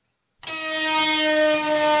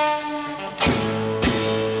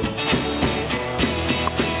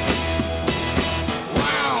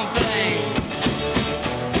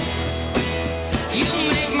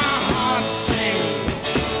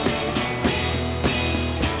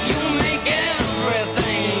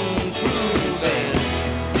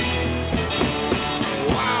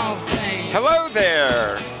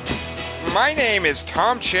My name is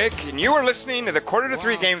Tom Chick, and you are listening to the Quarter to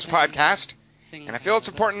Three Games podcast. And I feel it's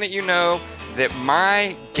important that you know that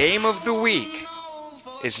my game of the week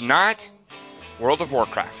is not World of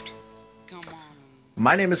Warcraft.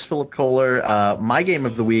 My name is Philip Kohler. My game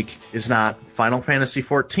of the week is not Final Fantasy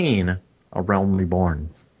XIV, A Realm Reborn.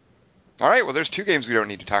 All right, well, there's two games we don't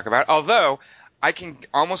need to talk about. Although, I can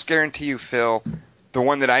almost guarantee you, Phil, the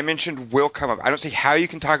one that I mentioned will come up. I don't see how you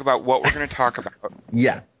can talk about what we're going to talk about.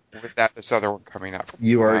 Yeah. With this other one coming up.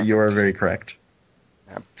 You are very correct.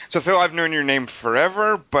 Yeah. So, Phil, I've known your name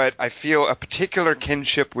forever, but I feel a particular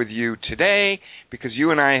kinship with you today because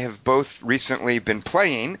you and I have both recently been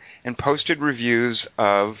playing and posted reviews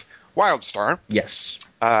of WildStar. Yes.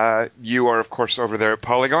 You are, of course, over there at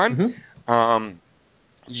Polygon. Mm-hmm.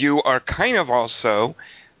 You are kind of also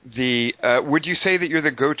the would you say that you're the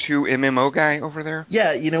go-to MMO guy over there?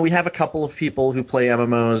 Yeah, we have a couple of people who play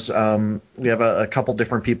MMOs. We have a couple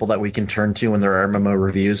different people that we can turn to when there are MMO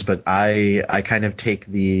reviews, but I kind of take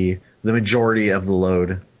the majority of the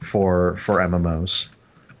load for MMOs.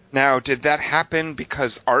 Now, did that happen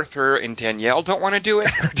because Arthur and Danielle don't want to do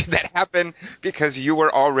it, or did that happen because you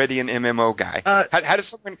were already an MMO guy? How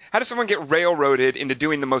does someone get railroaded into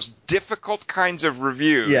doing the most difficult kinds of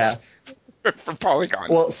reviews? Yeah. For Polygon.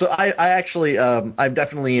 Well, so I actually I'm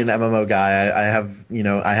definitely an MMO guy.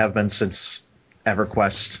 I have been since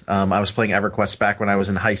EverQuest. I was playing EverQuest back when I was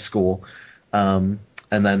in high school, and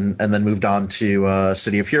then moved on to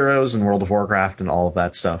City of Heroes and World of Warcraft and all of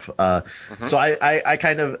that stuff. So I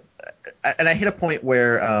kind of and I hit a point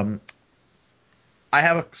where I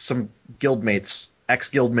have some guildmates,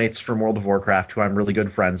 ex-guildmates from World of Warcraft who I'm really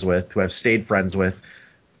good friends with, who I've stayed friends with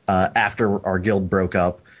after our guild broke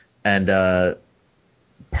up. And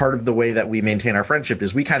part of the way that we maintain our friendship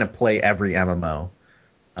is we kind of play every MMO.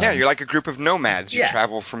 Yeah, you're like a group of nomads. You yeah.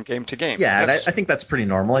 travel from game to game. Yeah, and I think that's pretty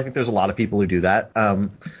normal. I think there's a lot of people who do that.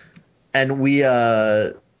 And we,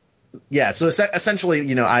 so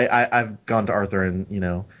essentially, I've gone to Arthur and,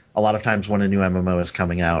 a lot of times when a new MMO is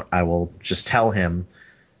coming out, I will just tell him,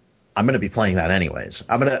 I'm going to be playing that anyways.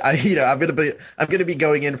 I'm going to be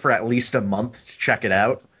going in for at least a month to check it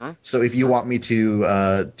out. So if you want me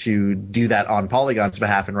to do that on Polygon's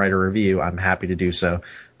behalf and write a review, I'm happy to do so.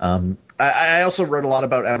 I also wrote a lot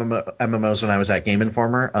about MMOs when I was at Game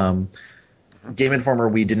Informer. Game Informer,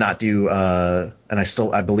 we did not do, and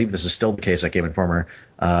I believe this is still the case at Game Informer.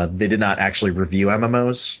 They did not actually review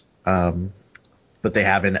MMOs, but they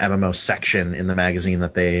have an MMO section in the magazine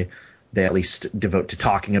that they at least devote to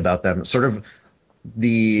talking about them. Sort of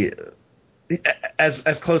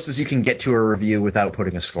as close as you can get to a review without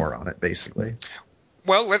putting a score on it, basically.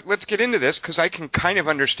 Well, let's get into this because I can kind of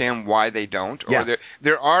understand why they don't. Or yeah.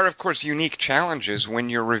 There are, of course, unique challenges when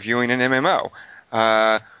you're reviewing an MMO.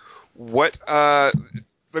 Let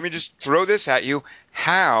me just throw this at you.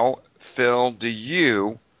 How, Phil, do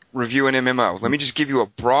you review an MMO? Let me just give you a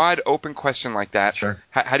broad, open question like that. Sure.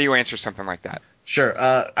 How do you answer something like that? Sure.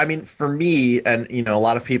 I mean, for me, and a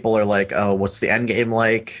lot of people are like, "Oh, what's the end game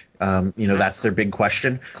like?" That's their big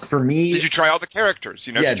question. For me, did you try all the characters?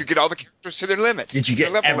 Did you get all the characters to their limits? Did you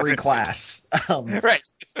get every class? Right.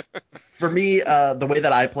 For me, the way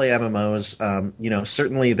that I play MMOs,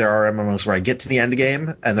 certainly there are MMOs where I get to the end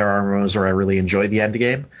game, and there are MMOs where I really enjoy the end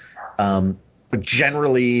game. But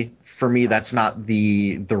generally, for me, that's not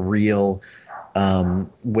the real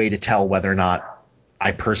way to tell whether or not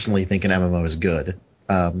I personally think an MMO is good.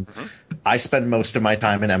 I spend most of my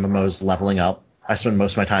time in MMOs leveling up. I spend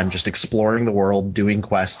most of my time just exploring the world, doing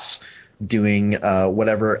quests, doing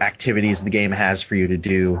whatever activities the game has for you to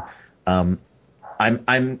do. I'm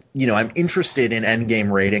interested in end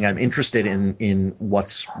game rating. I'm interested in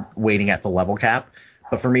what's waiting at the level cap.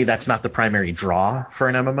 But for me, that's not the primary draw for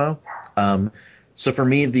an MMO. So for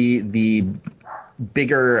me, the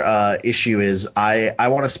bigger issue is I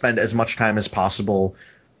want to spend as much time as possible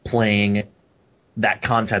playing that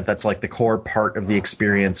content that's like the core part of the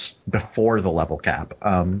experience before the level cap.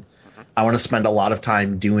 I want to spend a lot of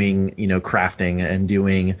time doing, crafting and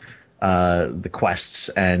doing the quests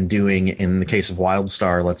and doing, in the case of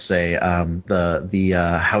WildStar, let's say,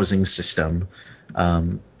 the housing system.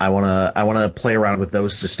 I want to play around with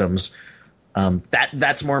those systems.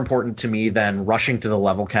 That's more important to me than rushing to the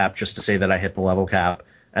level cap just to say that I hit the level cap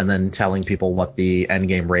and then telling people what the end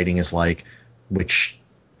game rating is like, which,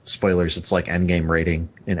 spoilers, it's like end game rating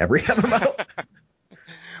in every MMO.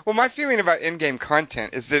 Well, my feeling about in-game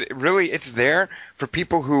content is that it's there for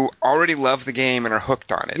people who already love the game and are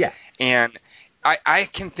hooked on it. Yeah. And I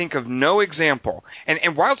can think of no example, and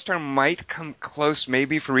WildStar might come close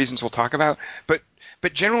maybe for reasons we'll talk about, but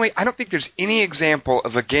generally I don't think there's any example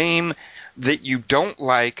of a game that you don't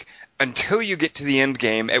like until you get to the end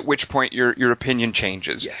game, at which point your opinion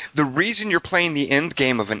changes. Yeah. The reason you're playing the end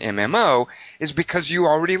game of an MMO is because you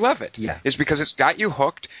already love it. Yeah. It's because it's got you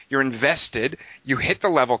hooked, you're invested, you hit the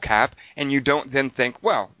level cap, and you don't then think,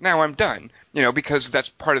 well, now I'm done. Because that's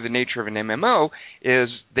part of the nature of an MMO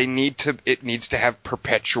is it needs to have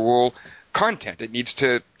perpetual content. It needs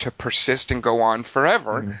to persist and go on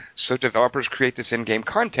forever. Mm-hmm. So developers create this in-game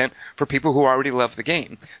content for people who already love the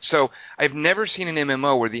game. So I've never seen an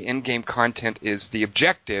MMO where the in-game content is the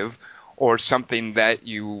objective or something that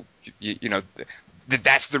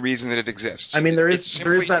that's the reason that it exists. I mean, there is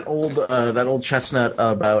that old chestnut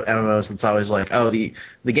about MMOs that's always like, oh, the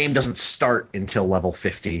game doesn't start until level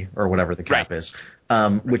 50 or whatever the cap is,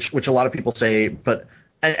 which a lot of people say, but.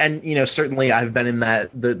 And certainly I've been in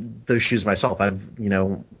those shoes myself. I've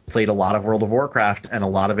played a lot of World of Warcraft, and a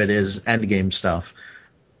lot of it is endgame stuff.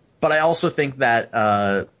 But I also think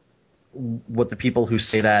that what the people who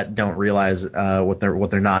say that don't realize, what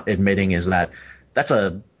they're not admitting is that that's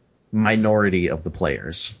a minority of the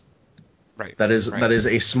players. Right. That is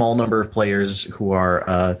a small number of players who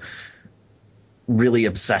are really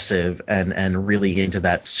obsessive and really into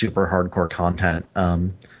that super hardcore content.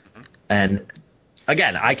 And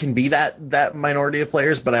again, I can be that minority of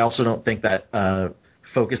players, but I also don't think that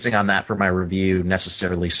focusing on that for my review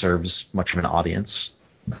necessarily serves much of an audience.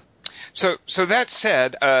 So that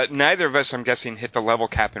said, neither of us, I'm guessing, hit the level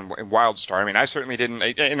cap in WildStar. I mean, I certainly didn't,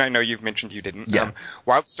 and I know you've mentioned you didn't. Yeah.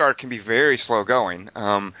 WildStar can be very slow going,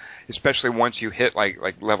 especially once you hit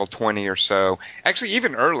like level 20 or so. Actually,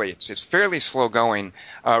 even early, it's fairly slow going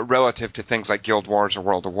relative to things like Guild Wars or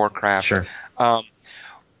World of Warcraft. Sure.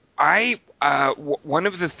 One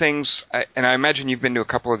of the things, and I imagine you've been to a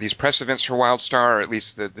couple of these press events for WildStar, or at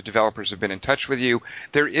least the developers have been in touch with you.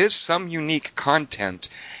 There is some unique content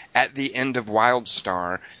at the end of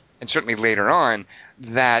WildStar, and certainly later on,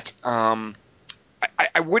 that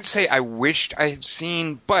I would say I wished I had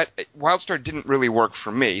seen, but WildStar didn't really work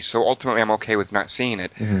for me, so ultimately I'm okay with not seeing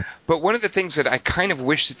it. Mm-hmm. But one of the things that I kind of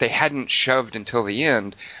wish that they hadn't shoved until the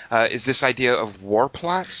end is this idea of war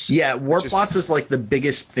plots. Yeah, war plots is like the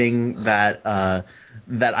biggest thing that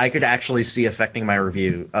I could actually see affecting my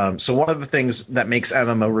review. So one of the things that makes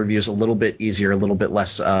MMO reviews a little bit easier, a little bit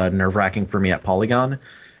less nerve-wracking for me at Polygon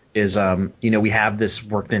is, we have this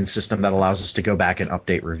worked-in system that allows us to go back and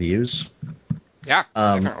update reviews. Yeah,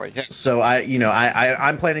 definitely. Yeah. So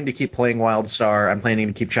I'm planning to keep playing WildStar. I'm planning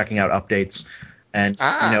to keep checking out updates. And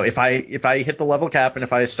if I hit the level cap and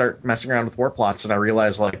if I start messing around with war plots and I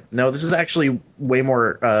realize like, no, this is actually way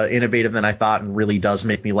more innovative than I thought and really does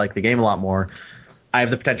make me like the game a lot more, I have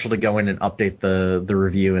the potential to go in and update the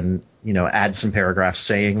review and add some paragraphs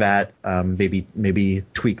saying that, maybe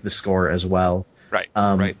tweak the score as well. Right.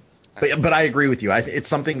 Right. But I agree with you. It's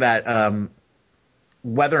something that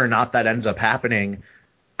whether or not that ends up happening,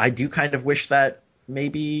 I do kind of wish that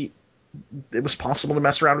maybe it was possible to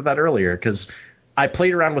mess around with that earlier, because I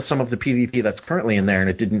played around with some of the PvP that's currently in there and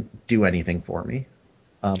it didn't do anything for me.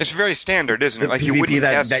 It's very standard, isn't it? Like PvP you wouldn't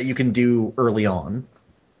guess that you can do early on.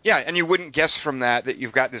 Yeah, and you wouldn't guess from that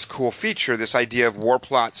you've got this cool feature, this idea of war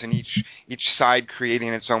plots, and each side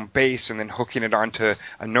creating its own base and then hooking it onto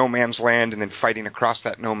a no man's land and then fighting across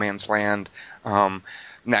that no man's land.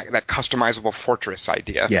 That customizable fortress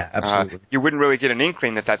idea. Yeah, absolutely. You wouldn't really get an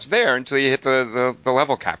inkling that that's there until you hit the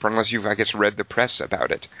level cap, or unless you've, I guess, read the press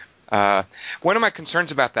about it. One of my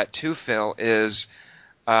concerns about that too, Phil, is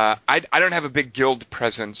I don't have a big guild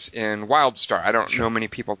presence in WildStar. I don't know many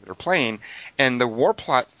people that are playing, and the war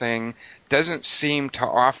plot thing doesn't seem to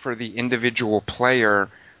offer the individual player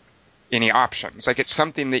any options. Like it's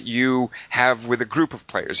something that you have with a group of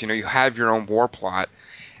players. You have your own war plot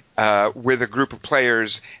with a group of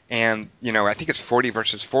players, and I think it's 40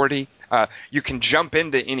 versus 40. You can jump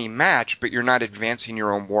into any match, but you're not advancing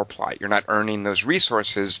your own war plot. You're not earning those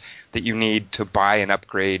resources that you need to buy and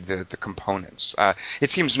upgrade the components.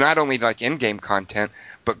 It seems not only like in-game content,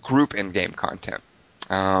 but group in-game content.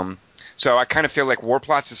 So I kind of feel like war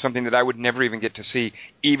plots is something that I would never even get to see,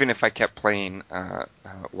 even if I kept playing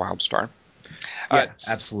WildStar. Yeah,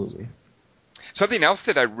 absolutely. Something else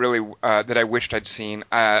that I really that I wished I'd seen.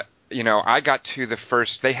 I got to the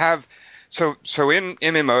first. They have so in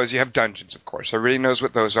MMOs you have dungeons, of course. Everybody knows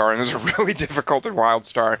what those are, and those are really difficult in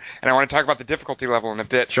WildStar. And I want to talk about the difficulty level in a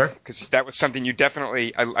bit, sure, because that was something you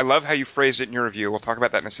definitely. I love how you phrased it in your review. We'll talk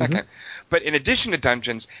about that in a second. Mm-hmm. But in addition to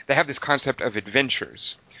dungeons, they have this concept of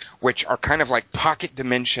adventures, which are kind of like pocket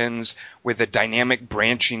dimensions with a dynamic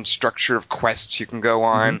branching structure of quests you can go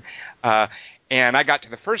on. Mm-hmm. And I got to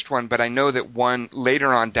the first one, but I know that one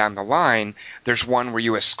later on down the line, there's one where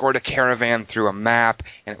you escort a caravan through a map,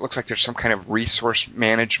 and it looks like there's some kind of resource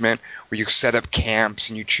management where you set up camps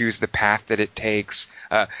and you choose the path that it takes.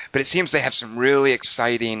 But it seems they have some really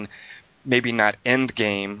exciting, maybe not end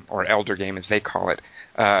game or elder game as they call it,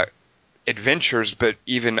 adventures, but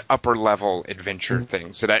even upper level adventure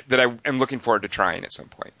things that I am looking forward to trying at some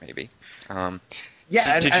point, maybe.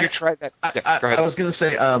 Did you try that? Yeah, go ahead. I was going to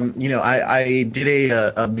say, I did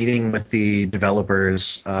a meeting with the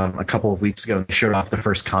developers a couple of weeks ago, and they showed off the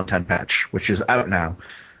first content patch, which is out now.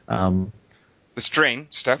 The strain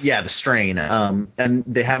stuff? Yeah, the strain. And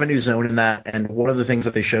they have a new zone in that, and one of the things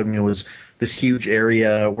that they showed me was this huge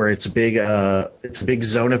area where it's a big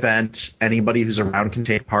zone event. Anybody who's around can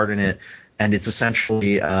take part in it, and it's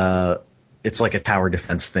essentially it's like a tower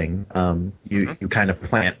defense thing. You kind of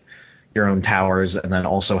plant your own towers and then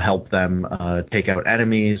also help them take out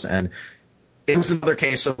enemies. And it was another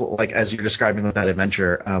case of, like, as you're describing with that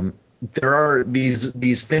adventure, there are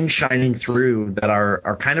these things shining through that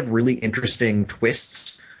are kind of really interesting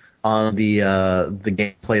twists on the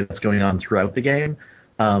gameplay that's going on throughout the game.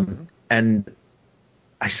 And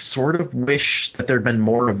I sort of wish that there'd been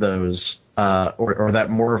more of those, or that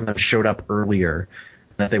more of them showed up earlier,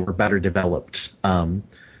 that they were better developed.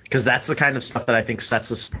 Because that's the kind of stuff that I think sets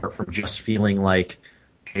this apart from just feeling like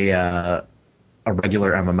a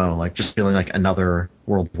regular MMO, like just feeling like another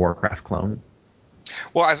World of Warcraft clone.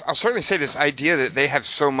 Well, I'll certainly say this idea that they have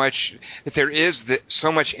so much, that there is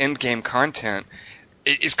so much end-game content,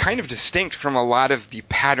 it is kind of distinct from a lot of the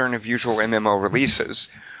pattern of usual MMO releases,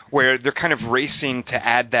 where they're kind of racing to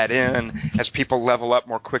add that in as people level up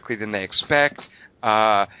more quickly than they expect.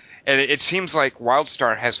 And it seems like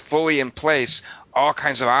WildStar has fully in place all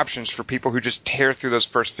kinds of options for people who just tear through those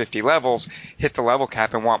first 50 levels, hit the level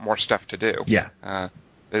cap, and want more stuff to do. Yeah.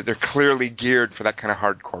 They're clearly geared for that kind of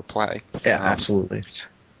hardcore play. Yeah, absolutely.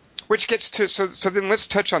 Which gets to, so then let's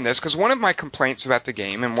touch on this, because one of my complaints about the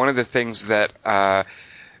game, and one of the things that I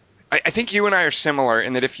think you and I are similar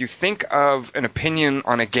in that if you think of an opinion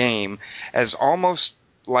on a game as almost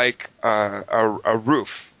like a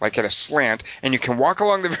roof, like at a slant, and you can walk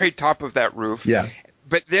along the very top of that roof. Yeah.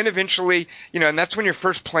 But then eventually, and that's when you're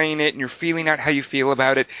first playing it and you're feeling out how you feel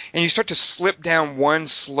about it, and you start to slip down one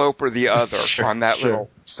slope or the other on that little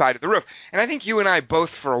side of the roof. And I think you and I both,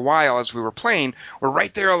 for a while as we were playing, were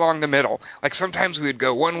right there along the middle. Like sometimes we would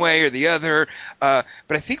go one way or the other, but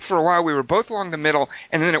I think for a while we were both along the middle,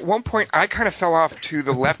 and then at one point I kind of fell off to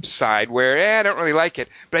the left side where, I don't really like it,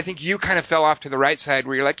 but I think you kind of fell off to the right side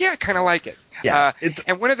where you're like, I kind of like it. Yeah,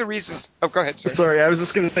 and one of the reasons. Oh, go ahead. Sorry, I was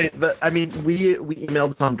just going to say that. I mean, we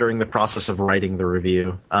emailed Tom during the process of writing the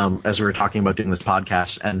review, as we were talking about doing this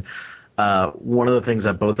podcast, and one of the things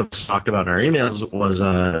that both of us talked about in our emails was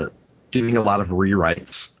doing a lot of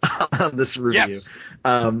rewrites on this review. Yes.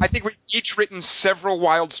 I think we've each written several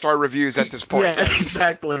WildStar reviews at this point. Yeah,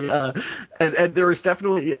 exactly. And there was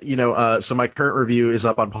definitely, so my current review is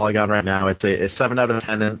up on Polygon right now. It's a 7 out of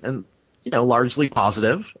 10, and largely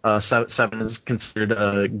positive. 7 is considered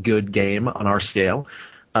a good game on our scale.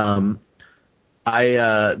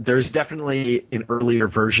 There's definitely an earlier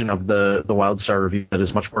version of the WildStar review that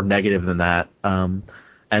is much more negative than that. And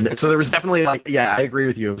so there was definitely I agree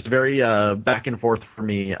with you. It was very back and forth for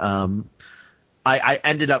me. I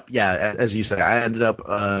ended up, as you say, I ended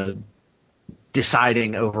up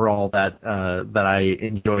deciding overall that I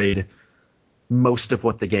enjoyed most of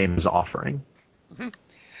what the game is offering. Mm-hmm.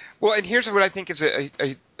 Well, and here's what I think is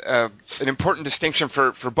an important distinction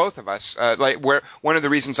for both of us. Where one of the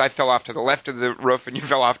reasons I fell off to the left of the roof and you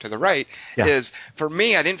fell off to the right is, for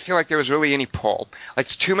me, I didn't feel like there was really any pull. Like,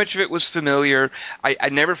 too much of it was familiar. I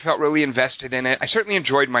never felt really invested in it. I certainly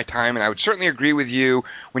enjoyed my time, and I would certainly agree with you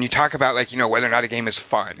when you talk about, whether or not a game is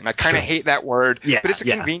fun. And I kind of hate that word, but it's a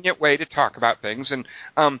convenient way to talk about things. And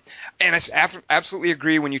I absolutely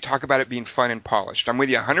agree when you talk about it being fun and polished. I'm with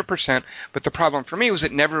you 100%, but the problem for me was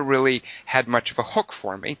it never really had much of a hook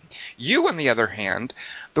for me. You, on the other hand,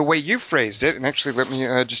 the way you phrased it, and actually let me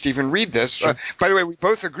just even read this. Sure. By the way, we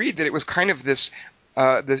both agreed that it was kind of this,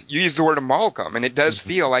 you used the word amalgam, and it does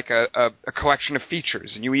feel like a collection of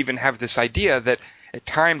features. And you even have this idea that at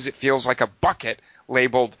times it feels like a bucket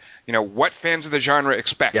labeled, what fans of the genre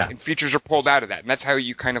expect, and features are pulled out of that. And that's how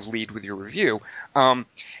you kind of lead with your review. And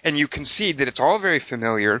you concede that it's all very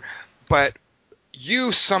familiar, but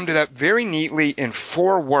you summed it up very neatly in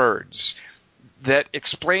 4 words that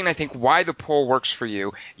explain, I think, why the pull works for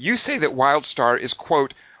you. You say that WildStar is,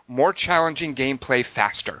 quote, more challenging gameplay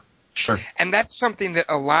faster. Sure. And that's something that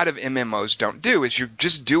a lot of MMOs don't do, is you're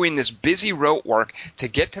just doing this busy rote work to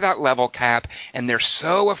get to that level cap, and they're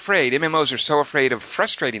so afraid, MMOs are so afraid of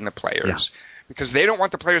frustrating the players. Yeah. Because they don't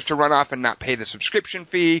want the players to run off and not pay the subscription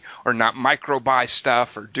fee or not micro-buy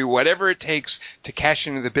stuff or do whatever it takes to cash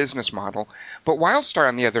into the business model. But WildStar,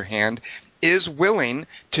 on the other hand, is willing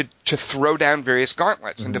to throw down various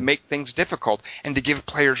gauntlets and to make things difficult and to give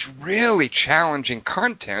players really challenging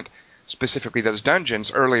content, specifically those dungeons,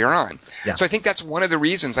 earlier on. Yeah. So I think that's one of the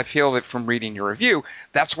reasons, I feel that from reading your review,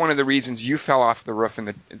 that's one of the reasons you fell off the roof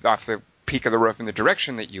off the peak of the roof in the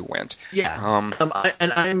direction that you went. Yeah.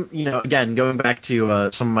 I'm, again, going back to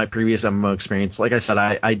some of my previous MMO experience, like I said,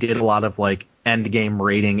 I did a lot of like end game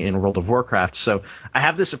raiding in World of Warcraft, so I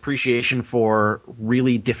have this appreciation for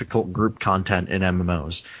really difficult group content in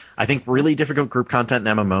MMOs. I think really difficult group content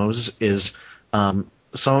in MMOs is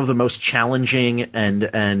some of the most challenging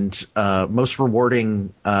and most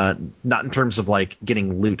rewarding, not in terms of like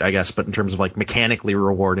getting loot, I guess, but in terms of like mechanically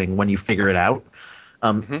rewarding when you figure it out.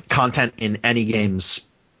 Content in any games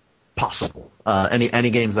possible, any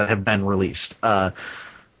games that have been released.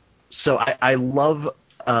 So I love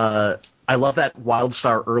that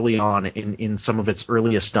WildStar early on in some of its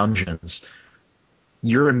earliest dungeons,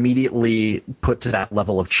 you're immediately put to that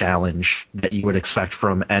level of challenge that you would expect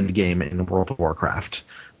from endgame in World of Warcraft.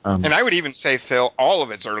 And I would even say, Phil, all of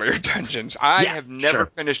its earlier dungeons. I have never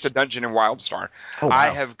finished a dungeon in WildStar. Oh, wow. I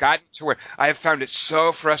have gotten to where I have found it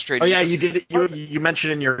so frustrating. Oh yeah, you did. You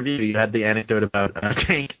mentioned in your review, you had the anecdote about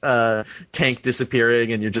tank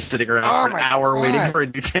disappearing, and you're just sitting around for an hour waiting for a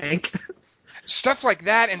new tank. Stuff like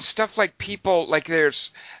that, and stuff like people like there's.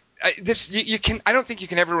 You can. I don't think you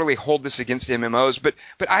can ever really hold this against MMOs, but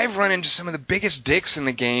I've run into some of the biggest dicks in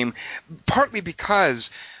the game, partly because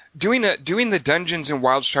doing the dungeons in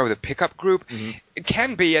WildStar with a pickup group it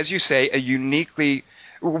can be, as you say,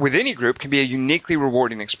 with any group can be a uniquely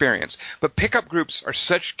rewarding experience. But pickup groups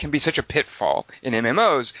can be such a pitfall in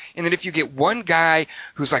MMOs, in that if you get one guy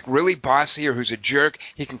who's like really bossy or who's a jerk,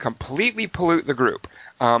 he can completely pollute the group.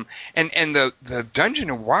 And the dungeon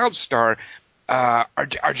in WildStar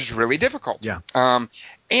are just really difficult. Yeah.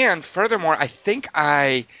 And furthermore, I think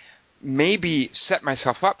I maybe set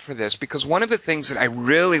myself up for this, because one of the things that I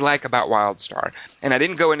really like about WildStar, and I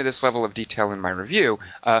didn't go into this level of detail in my review,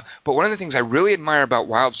 but one of the things I really admire about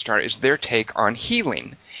WildStar is their take on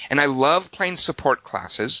healing. And I love playing support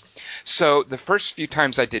classes. So the first few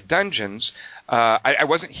times I did dungeons, I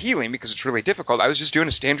wasn't healing because it's really difficult. I was just doing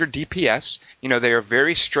a standard DPS. They are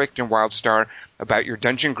very strict in WildStar about your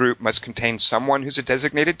dungeon group must contain someone who's a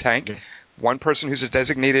designated tank, one person who's a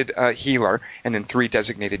designated healer, and then 3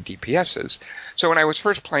 designated DPSs. So when I was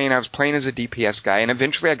first playing, I was playing as a DPS guy, and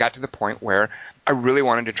eventually I got to the point where I really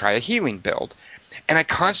wanted to try a healing build. And I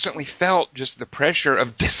constantly felt just the pressure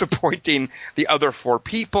of disappointing the other 4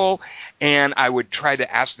 people, and I would try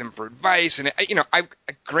to ask them for advice. And, I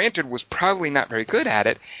granted was probably not very good at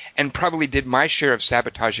it, and probably did my share of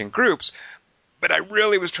sabotaging groups, but I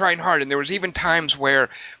really was trying hard. And there was even times where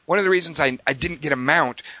one of the reasons I didn't get a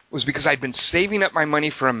mount was because I'd been saving up my money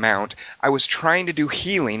for a mount. I was trying to do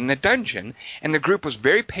healing in a dungeon, and the group was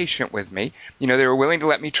very patient with me. They were willing to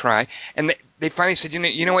let me try, and they finally said,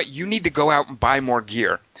 you know what, you need to go out and buy more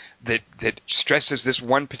gear that stresses this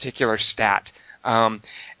one particular stat. And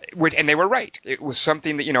they were right. It was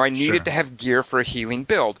something that, I needed to have gear for a healing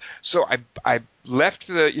build. So I left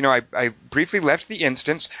I briefly left the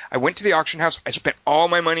instance. I went to the auction house. I spent all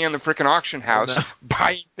my money on the frickin' auction house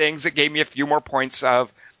buying things that gave me a few more points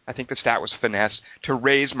of, I think the stat was finesse, to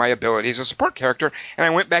raise my ability as a support character. And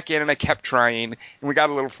I went back in and I kept trying, and we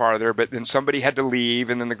got a little farther, but then somebody had to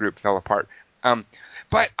leave and then the group fell apart.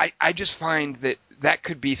 But I just find that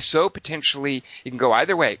could be so potentially, it can go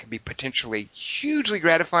either way. It can be potentially hugely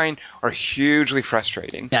gratifying or hugely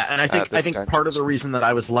frustrating. Yeah, and I think part of the reason that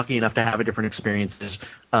I was lucky enough to have a different experience is,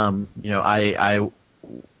 I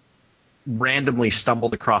randomly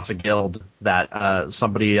stumbled across a guild that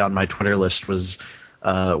somebody on my Twitter list was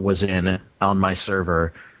in on my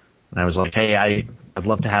server, and I was like, hey, I'd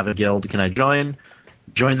love to have a guild. Can I join?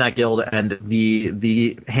 Join that guild, and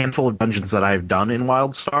the handful of dungeons that I've done in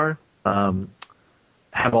WildStar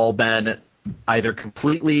have all been either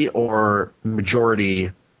completely or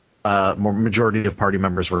majority of party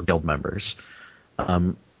members were guild members.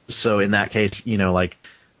 So in that case, like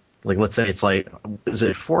let's say it's like, is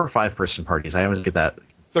it 4 or 5 person parties? I always get that.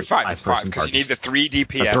 They're 5. It's 5 because you need the 3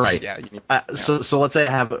 DPS. That's right. Yeah. So let's say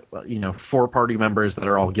I have 4 party members that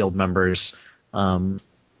are all guild members, or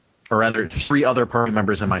rather 3 other party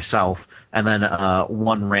members and myself, and then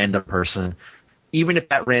 1 random person. even if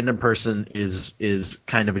that random person is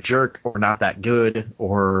kind of a jerk or not that good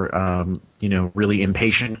or really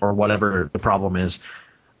impatient or whatever the problem is,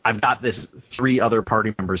 I've got this 3 other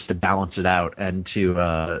party members to balance it out and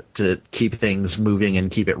to keep things moving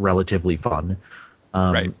and keep it relatively fun.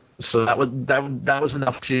 Right. So that was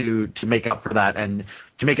enough to make up for that and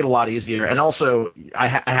to make it a lot easier. And also, I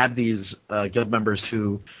had these guild members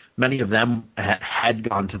who, many of them had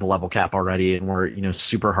gone to the level cap already and were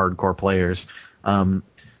super hardcore players, who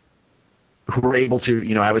were able to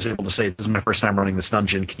I was able to say, this is my first time running this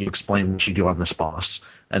dungeon. Can you explain what you do on this boss?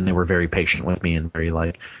 And they were very patient with me and very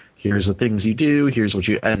like, here's the things you do, here's what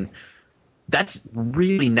you and. That's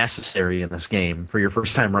really necessary in this game for your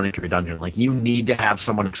first time running through a dungeon. Like, you need to have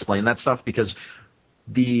someone explain that stuff because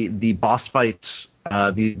the boss fights,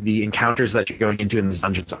 the encounters that you're going into in these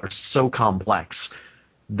dungeons are so complex.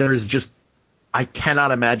 I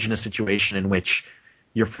cannot imagine a situation in which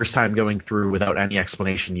your first time going through without any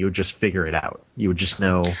explanation, you would just figure it out. You would just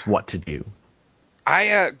know what to do.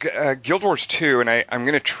 Guild Wars 2, and I'm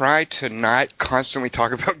going to try to not constantly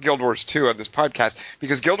talk about Guild Wars 2 on this podcast,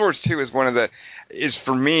 because Guild Wars 2 is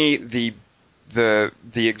for me the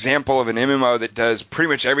example of an MMO that does pretty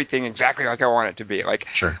much everything exactly like I want it to be. Like,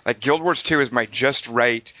 sure. Like Guild Wars 2 is my just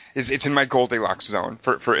right, it's in my Goldilocks zone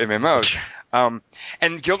for MMOs.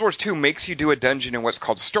 And Guild Wars 2 makes you do a dungeon in what's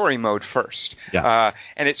called story mode first. Yeah.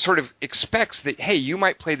 And it sort of expects that, hey, you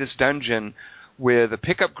might play this dungeon with a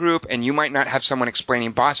pickup group and you might not have someone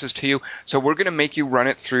explaining bosses to you, so we're going to make you run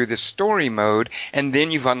it through this story mode, and then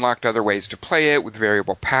you've unlocked other ways to play it with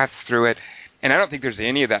variable paths through it. And I don't think there's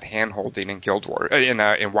any of that hand-holding in Guild Wars, in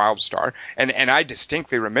WildStar. And I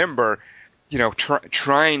distinctly remember,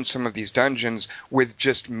 trying some of these dungeons with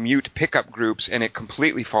just mute pickup groups, and it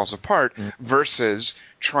completely falls apart, versus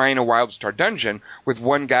trying a WildStar dungeon with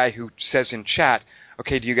one guy who says in chat,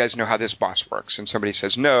 okay, do you guys know how this boss works? And somebody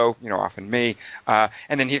says no, often me,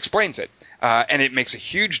 and then he explains it. And it makes a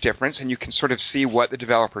huge difference, and you can sort of see what the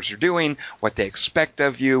developers are doing, what they expect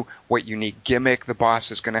of you, what unique gimmick the boss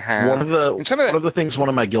is going to have. One of the things one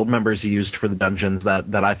of my guild members used for the dungeons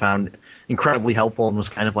that I found incredibly helpful and was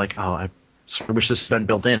kind of like, oh, I sort of wish this had been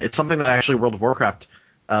built in. It's something that actually World of Warcraft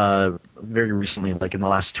very recently, like in the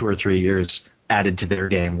last 2 or 3 years, added to their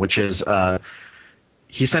game, which is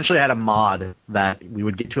he essentially had a mod that we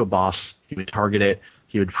would get to a boss, he would target it,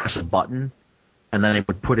 he would press a button, and then it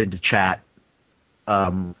would put into chat,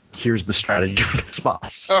 here's the strategy for this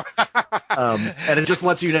boss. And it just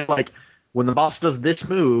lets you know, like, when the boss does this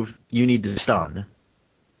move, you need to stun.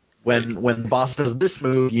 When the boss does this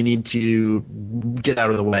move, you need to get out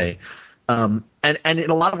of the way. And in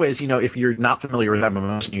a lot of ways, if you're not familiar with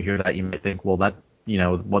MMOs and you hear that, you might think, well, that,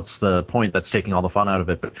 what's the point? That's taking all the fun out of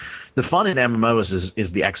it. But the fun in MMOs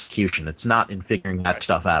is the execution. It's not in figuring that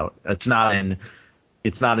stuff out. It's not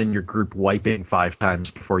in your group wiping 5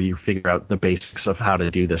 times before you figure out the basics of how to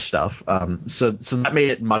do this stuff. So that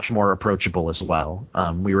made it much more approachable as well.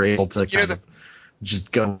 We were able to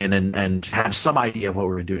just go in and have some idea of what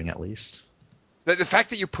we were doing at least. The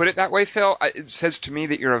fact that you put it that way, Phil, it says to me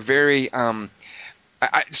that you're a very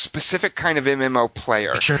specific kind of MMO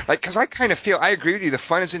player. Sure. Like, because I kind of feel, I agree with you, the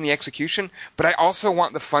fun is in the execution, but I also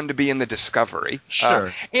want the fun to be in the discovery. Sure.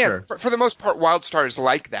 And for the most part, WildStar is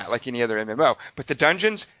like that, like any other MMO. But the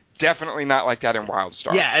dungeons, definitely not like that in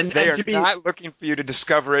WildStar. Yeah, and they are not looking for you to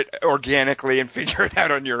discover it organically and figure it out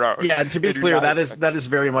on your own. Yeah, and to be clear, that is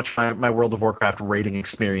very much my World of Warcraft raiding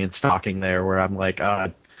experience talking there, where I'm like,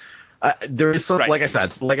 there is some, like I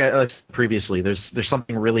said, like I previously, there's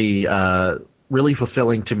something really really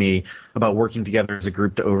fulfilling to me about working together as a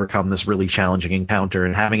group to overcome this really challenging encounter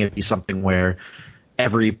and having it be something where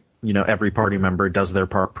every party member does their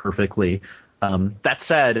part perfectly. That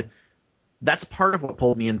said, that's part of what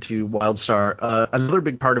pulled me into WildStar. Another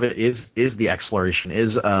big part of it is the exploration,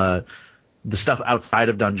 is the stuff outside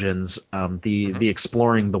of dungeons, the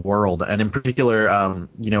exploring the world, and in particular,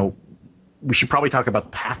 we should probably talk about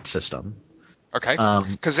the path system. Okay,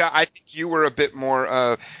 because I think you were a bit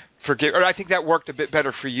more or I think that worked a bit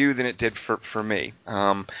better for you than it did for me.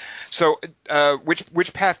 So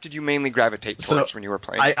which path did you mainly gravitate towards when you were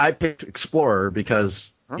playing? I picked Explorer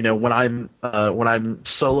because when I'm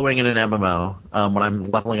soloing in an MMO, when I'm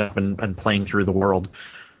leveling up and playing through the world,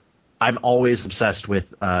 I'm always obsessed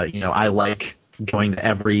with I like going to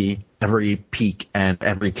every peak and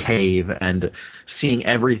every cave and seeing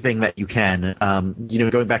everything that you can.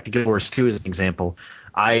 Going back to Guild Wars 2 as an example,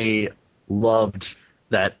 I loved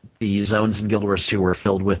that the zones in Guild Wars 2 were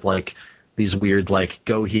filled with like these weird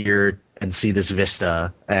go here and see this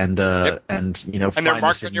vista and they're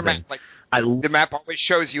marked on your map. the map always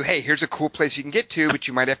shows you, hey, here's a cool place you can get to, but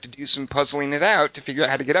you might have to do some puzzling it out to figure out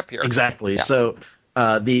how to get up here. Exactly. Yeah. So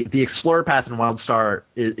the Explorer path in WildStar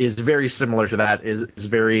is very similar to that. Is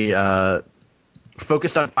very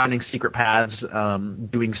focused on finding secret paths,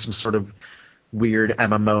 doing some sort of weird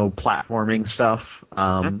MMO platforming stuff.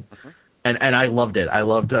 And I loved it. I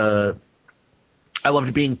loved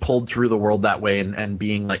being pulled through the world that way and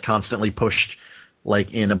being like constantly pushed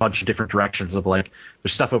like in a bunch of different directions of like,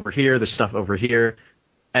 there's stuff over here, there's stuff over here.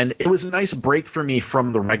 And it was a nice break for me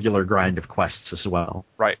from the regular grind of quests as well.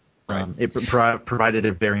 Right. It provided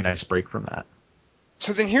a very nice break from that.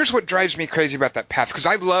 So then here's what drives me crazy about that path, because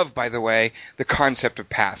I love, by the way, the concept of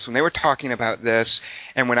paths. When they were talking about this,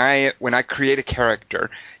 and when I create a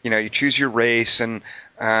character, you choose your race and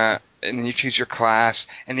then you choose your class,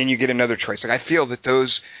 and then you get another choice. Like I feel that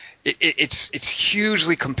those, it's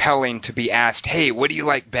hugely compelling to be asked, hey, what do you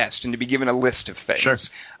like best, and to be given a list of things. Sure.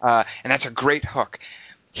 And that's a great hook.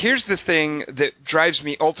 Here's the thing that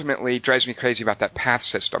ultimately drives me crazy about that path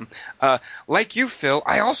system. Like you, Phil,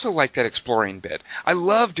 I also like that exploring bit. I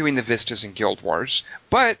love doing the vistas in Guild Wars,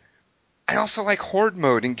 but I also like Horde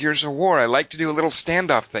mode in Gears of War. I like to do a little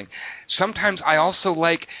standoff thing. Sometimes I also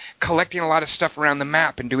like collecting a lot of stuff around the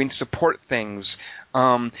map and doing support things,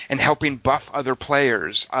 and helping buff other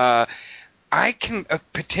players. I can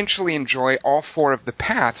potentially enjoy all four of the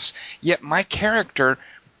paths, yet my character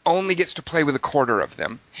only gets to play with a quarter of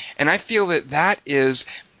them. And I feel that is,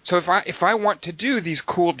 so if I want to do these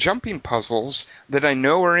cool jumping puzzles that I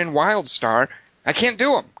know are in WildStar, I can't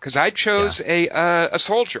do them because I chose a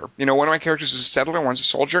soldier. One of my characters is a settler, one's a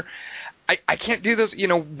soldier. I can't do those.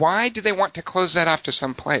 Why do they want to close that off to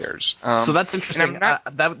some players? So that's interesting.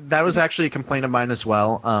 That was actually a complaint of mine as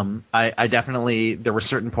well. I definitely, there were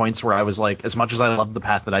certain points where I was like, as much as I loved the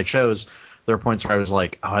path that I chose, there were points where I was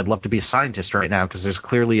like, oh, I'd love to be a scientist right now because there's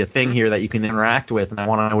clearly a thing here that you can interact with, and I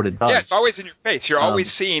want to know what it does. Yeah, it's always in your face. You're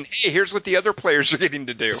always seeing, hey, here's what the other players are getting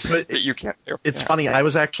to do that you can't do. It's funny. I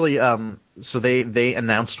was actually so they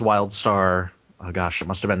announced WildStar. Oh gosh, it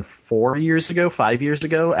must have been 5 years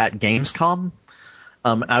ago at Gamescom.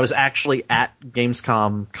 I was actually at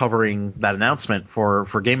Gamescom covering that announcement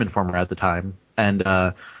for Game Informer at the time, and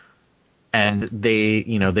they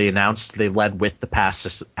announced, they led with the path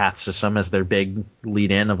system as their big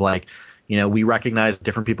lead in of like, we recognize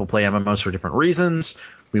different people play MMOs for different reasons.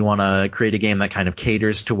 We want to create a game that kind of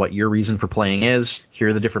caters to what your reason for playing is. Here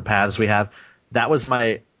are the different paths we have. That was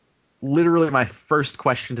literally my first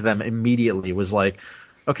question to them immediately was like,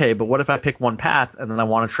 okay, but what if I pick one path and then I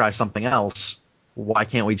want to try something else? Why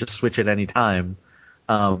can't we just switch at any time?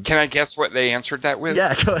 Can I guess what they answered that with?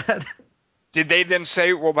 Yeah, go ahead. Did they then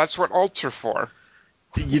say, well, that's what alts are for?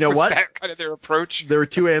 You know what? Was that kind of their approach? There were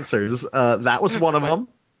two answers. That was one of them.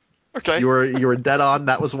 Okay. You were dead on.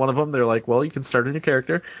 That was one of them. They're like, well, you can start a new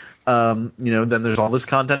character. Then there's all this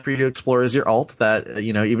content for you to explore as your alt that,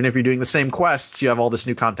 even if you're doing the same quests, you have all this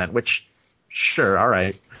new content, which, sure, all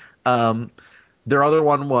right. Their other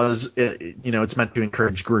one was, it's meant to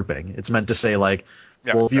encourage grouping. It's meant to say, like,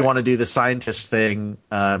 if you want to do the scientist thing,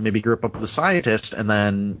 maybe group up with a scientist, and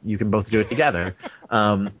then you can both do it together.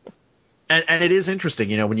 And it is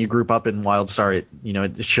interesting, when you group up in WildStar,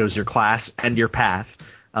 it shows your class and your path,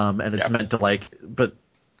 and it's meant to but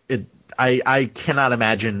I cannot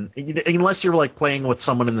imagine, unless you're like playing with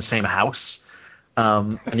someone in the same house,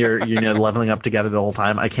 and you're leveling up together the whole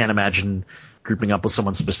time. I can't imagine grouping up with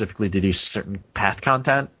someone specifically to do certain path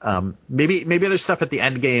content. Maybe there's stuff at the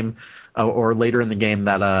end game or later in the game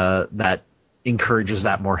that encourages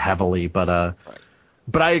that more heavily. But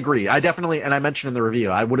I agree. I definitely, and I mentioned in the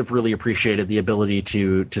review, I would have really appreciated the ability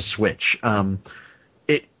to switch. In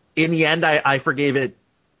the end, I forgave it.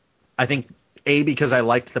 I think A, because I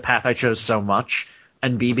liked the path I chose so much,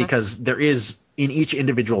 and B, because there is, in each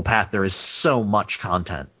individual path, there is so much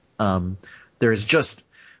content. There is just,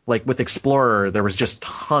 like with Explorer, there was just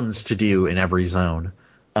tons to do in every zone.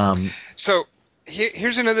 So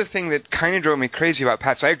here's another thing that kind of drove me crazy about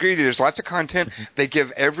paths. I agree with you. There's lots of content. They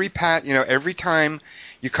give every path, every time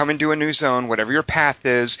you come into a new zone, whatever your path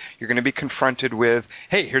is, you're going to be confronted with,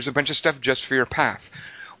 hey, here's a bunch of stuff just for your path.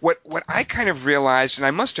 What I kind of realized, and I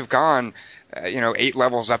must have gone, 8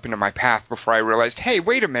 levels up into my path before I realized, hey,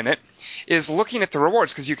 wait a minute, is looking at the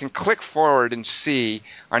rewards, because you can click forward and see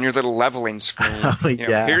on your little leveling screen,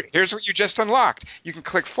 here's what you just unlocked. You can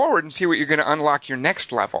click forward and see what you're going to unlock your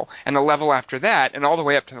next level, and the level after that, and all the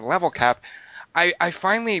way up to the level cap. I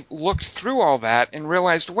finally looked through all that and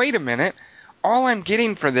realized, wait a minute, all I'm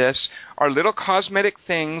getting for this are little cosmetic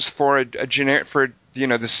things for a generic, for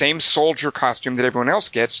the same soldier costume that everyone else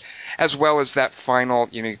gets, as well as that final,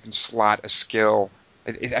 you can slot a skill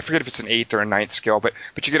I forget if it's an 8th or a 9th skill, but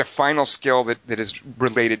you get a final skill that is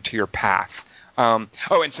related to your path. And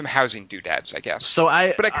some housing doodads, I guess. So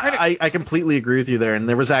I completely agree with you there. And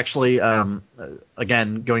there was actually,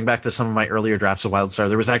 again, going back to some of my earlier drafts of WildStar,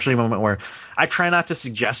 there was actually a moment where I try not to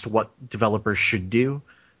suggest what developers should do.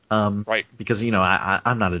 Right. Because,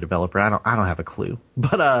 I'm not a developer. I don't have a clue.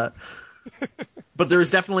 But there was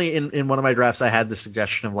definitely in one of my drafts, I had the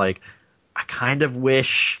suggestion of I kind of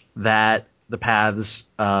wish that the paths,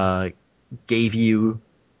 gave you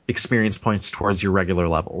experience points towards your regular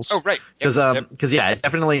levels. Oh, right. Because it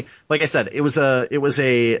definitely, like I said, it was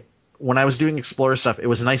a when I was doing Explorer stuff, it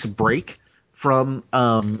was a nice break from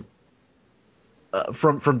doing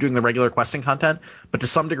the regular questing content, but to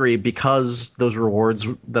some degree, because those rewards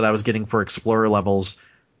that I was getting for Explorer levels,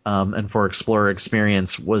 and for Explorer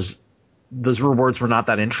experience those rewards were not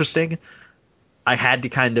that interesting. I had to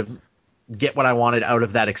kind of get what I wanted out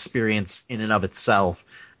of that experience in and of itself.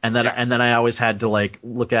 And then I always had to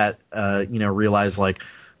look at, realize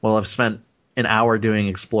well, I've spent an hour doing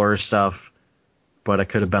Explorer stuff, but I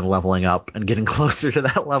could have been leveling up and getting closer to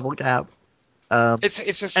that level cap.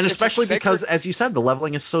 Especially because, as you said, the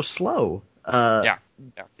leveling is so slow. I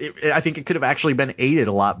think it could have actually been aided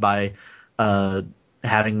a lot by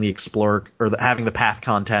having the Explorer or having the path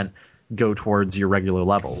content go towards your regular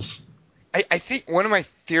levels. I think one of my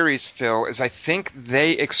theories, Phil, is I think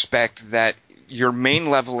they expect that your main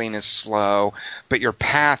leveling is slow, but your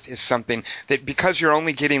path is something that, because you're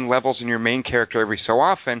only getting levels in your main character every so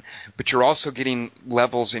often, but you're also getting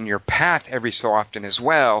levels in your path every so often as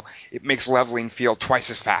well, it makes leveling feel twice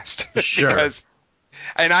as fast. Sure.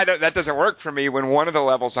 That doesn't work for me when one of the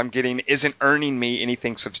levels I'm getting isn't earning me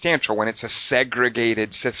anything substantial, when it's a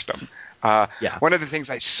segregated system. One of the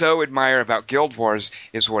things I so admire about Guild Wars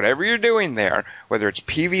is whatever you're doing there, whether it's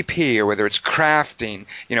PvP or whether it's crafting,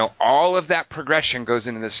 all of that progression goes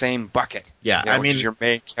into the same bucket. Yeah, which is your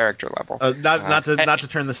main character level. Not to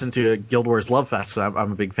turn this into a Guild Wars love fest. So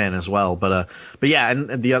I'm a big fan as well. But yeah,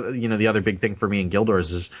 and the other, the other big thing for me in Guild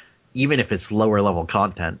Wars is, even if it's lower level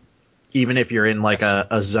content, even if you're in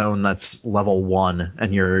a zone that's level 1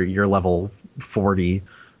 and you're level 40,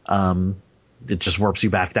 it just warps you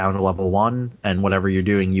back down to level 1, and whatever you're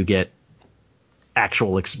doing, you get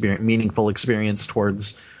actual experience, meaningful experience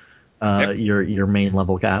towards your main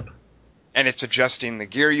level cap. And it's adjusting the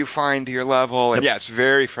gear you find to your level, and it's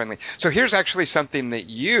very friendly. So here's actually something that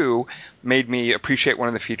you made me appreciate one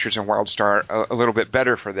of the features in WildStar a little bit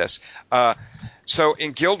better for this. So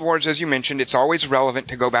in Guild Wars, as you mentioned, it's always relevant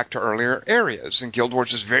to go back to earlier areas. And Guild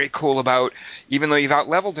Wars is very cool about, even though you've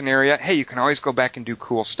out-leveled an area, hey, you can always go back and do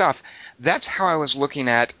cool stuff. That's how I was looking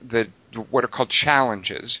at what are called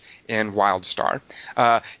challenges in WildStar.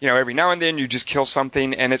 Every now and then you just kill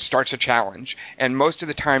something and it starts a challenge. And most of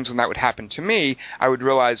the times when that would happen to me, I would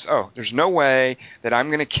realize, there's no way that I'm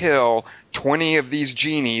going to kill 20 of these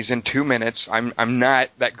genies in 2 minutes. I'm not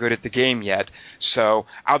that good at the game yet, so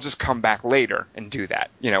I'll just come back later and do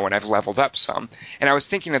that, when I've leveled up some. And I was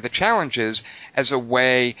thinking of the challenges as a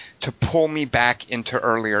way to pull me back into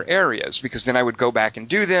earlier areas, because then I would go back and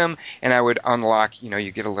do them, and I would unlock,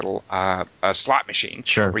 you get a little a slot machine.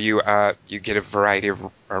 Sure. Where you get a variety of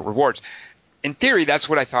rewards. In theory, that's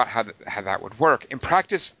what I thought how that would work. In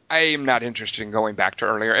practice, I am not interested in going back to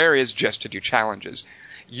earlier areas just to do challenges.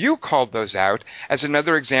 You called those out as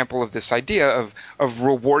another example of this idea of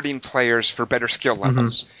rewarding players for better skill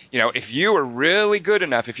levels. Mm-hmm. If you are really good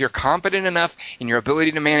enough, if you're competent enough in your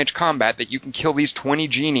ability to manage combat that you can kill these 20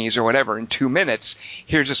 genies or whatever in 2 minutes,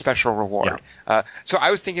 here's a special reward. Yeah. So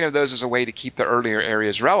I was thinking of those as a way to keep the earlier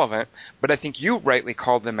areas relevant, but I think you rightly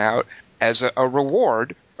called them out as a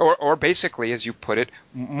reward, or basically, as you put it,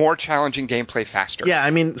 more challenging gameplay faster. Yeah,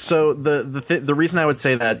 I mean, so the reason I would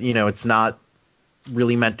say that, it's not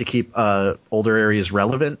really meant to keep older areas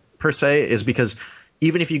relevant per se is because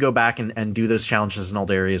even if you go back and do those challenges in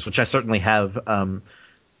old areas, which I certainly have,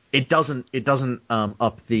 it doesn't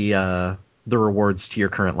up the rewards to your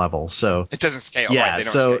current level. So it doesn't scale. Yeah. Right?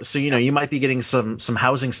 So you might be getting some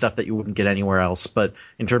housing stuff that you wouldn't get anywhere else. But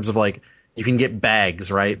in terms of you can get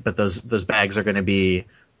bags, right? But those bags are going to be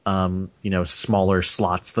smaller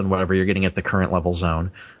slots than whatever you're getting at the current level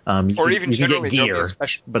zone. Or even you generally can get gear,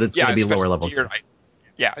 but it's going to be lower level gear.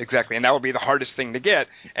 Yeah, exactly. And that would be the hardest thing to get,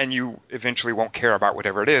 and you eventually won't care about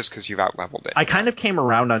whatever it is because you've out-leveled it. I kind of came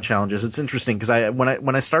around on challenges. It's interesting because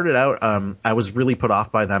when I started out, I was really put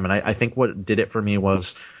off by them, and I think what did it for me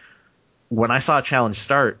was when I saw a challenge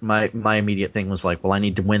start, my immediate thing was well, I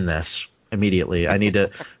need to win this immediately. I need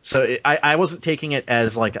to. So I wasn't taking it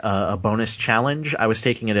as a bonus challenge. I was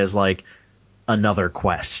taking it as another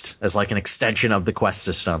quest, as like an extension of the quest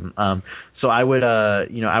system. So I would,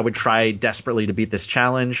 I would try desperately to beat this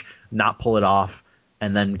challenge, not pull it off,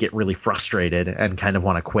 and then get really frustrated and kind of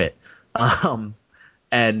want to quit.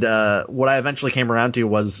 And what I eventually came around to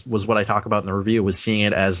was what I talk about in the review, was seeing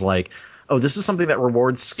it as like, oh, this is something that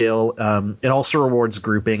rewards skill. It also rewards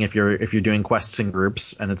grouping if you're doing quests in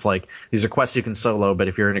groups, and it's like, these are quests you can solo, but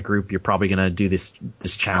if you're in a group, you're probably going to do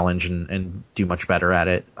this challenge and do much better at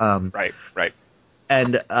it. Right.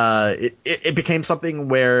 And it became something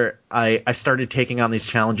where I started taking on these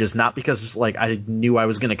challenges, not because like I knew I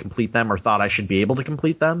was going to complete them or thought I should be able to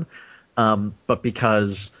complete them, but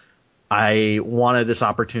because I wanted this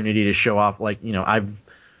opportunity to show off, like,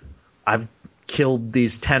 I've killed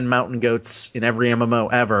these 10 mountain goats in every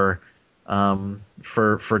MMO ever,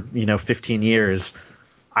 for 15 years.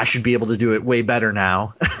 I should be able to do it way better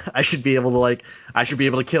now. I should be able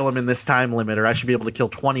to kill them in this time limit, or I should be able to kill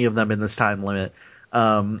 20 of them in this time limit.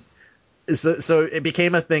 So it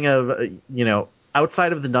became a thing of,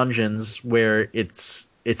 outside of the dungeons where it's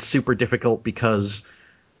super difficult because,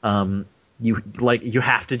 you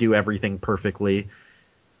have to do everything perfectly.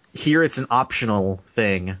 Here it's an optional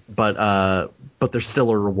thing, but there's still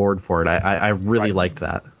a reward for it. I really liked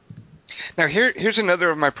that. Now here's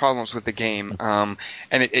another of my problems with the game, and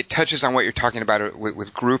it touches on what you're talking about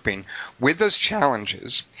with grouping. With those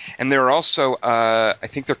challenges, and there are also, I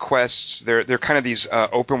think they're quests, they're kind of these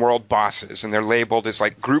open world bosses, and they're labeled as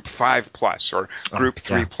like Group 5+ or Group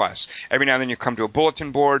 3+. Every now and then you come to a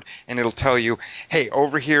bulletin board, and it'll tell you, hey,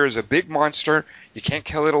 over here is a big monster, you can't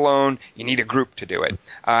kill it alone, you need a group to do it.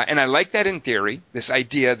 And I like that in theory, this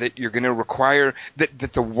idea that you're going to require, that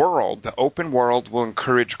the open world will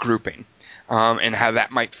encourage grouping, and how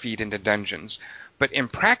that might feed into dungeons. But in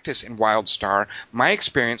practice in WildStar, my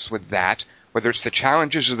experience with that, whether it's the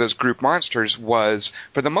challenges or those group monsters, was,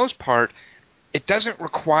 for the most part, it doesn't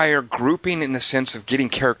require grouping in the sense of getting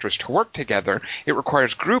characters to work together. It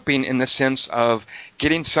requires grouping in the sense of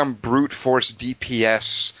getting some brute force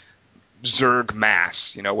DPS Zerg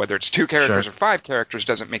mass, whether it's 2 characters or 5 characters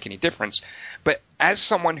doesn't make any difference. But as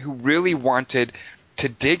someone who really wanted to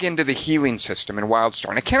dig into the healing system in WildStar,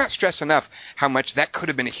 and I cannot stress enough how much that could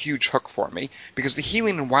have been a huge hook for me, because the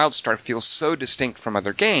healing in WildStar feels so distinct from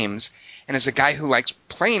other games, and as a guy who likes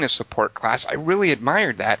playing a support class, I really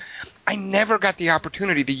admired that. I never got the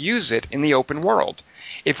opportunity to use it in the open world.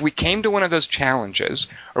 If we came to one of those challenges,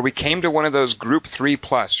 or we came to one of those Group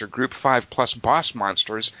 3+ or Group 5+ boss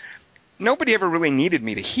monsters, nobody ever really needed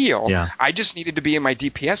me to heal. Yeah. I just needed to be in my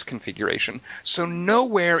DPS configuration. So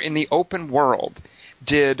nowhere in the open world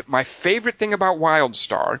did my favorite thing about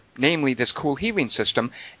WildStar, namely this cool healing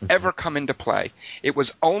system, ever come into play. It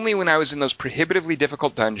was only when I was in those prohibitively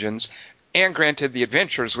difficult dungeons, and granted the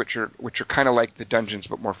adventures, which are kind of like the dungeons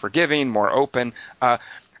but more forgiving, more open.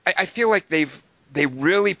 I feel like they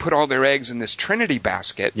really put all their eggs in this Trinity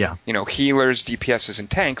basket. Yeah. Healers, DPSs, and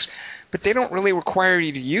tanks. But they don't really require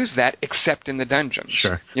you to use that except in the dungeons.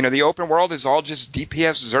 Sure. The open world is all just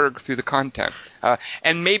DPS Zerg through the content.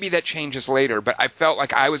 And maybe that changes later, but I felt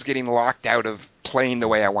like I was getting locked out of playing the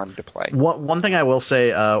way I wanted to play. One thing I will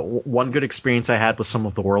say, one good experience I had with some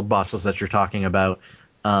of the world bosses that you're talking about,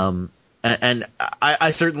 and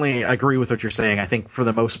I certainly agree with what you're saying. I think for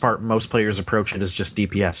the most part, most players approach it as just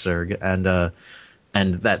DPS Zerg,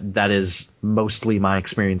 and that is mostly my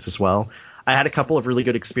experience as well. I had a couple of really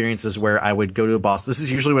good experiences where I would go to a boss. This is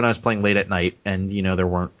usually when I was playing late at night and, there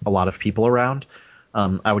weren't a lot of people around.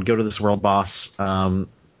 I would go to this world boss,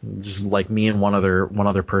 just like me and one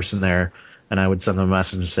other person there, and I would send them a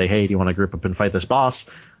message and say, hey, do you want to group up and fight this boss?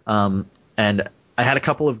 And I had a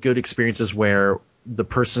couple of good experiences where the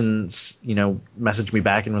person's, messaged me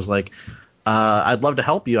back and was like, I'd love to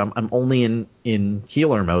help you. I'm only in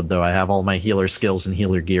healer mode, though. I have all my healer skills and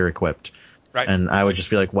healer gear equipped. Right. And I would just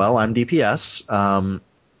be like, well, I'm DPS.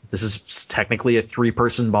 This is technically a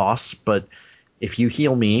 3-person boss, but if you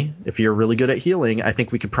heal me, if you're really good at healing, I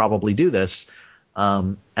think we could probably do this.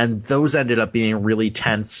 And those ended up being really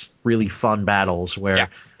tense, really fun battles where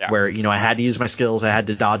I had to use my skills. I had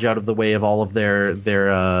to dodge out of the way of all of their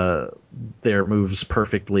moves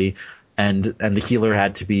perfectly. And the healer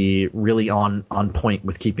had to be really on point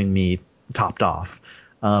with keeping me topped off.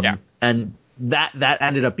 And that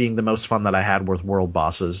ended up being the most fun that I had with world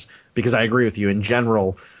bosses, because I agree with you. In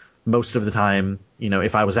general, most of the time,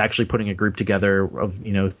 if I was actually putting a group together of,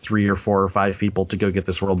 3 or 4 or 5 people to go get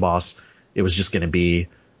this world boss, it was just going to be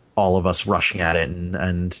all of us rushing at it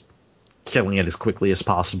and killing it as quickly as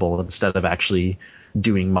possible instead of actually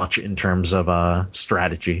doing much in terms of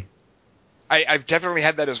strategy. I've definitely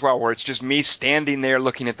had that as well, where it's just me standing there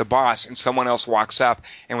looking at the boss, and someone else walks up,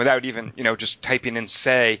 and without even, just typing in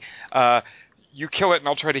say, you kill it and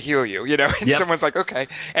I'll try to heal you, and Yep. someone's like, okay.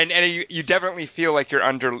 And you definitely feel like you're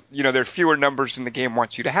under, there are fewer numbers than the game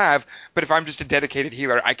wants you to have, but if I'm just a dedicated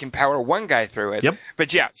healer, I can power one guy through it. Yep.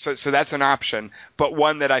 But yeah, so that's an option, but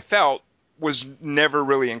one that I felt was never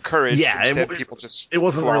really encouraged. Yeah, Instead, people just it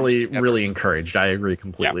wasn't glommed together. really encouraged. I agree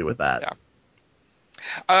completely with that.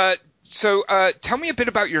 Yeah. So tell me a bit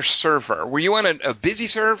about your server. Were you on a busy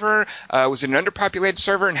server? Was it an underpopulated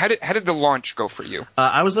server? And how did the launch go for you?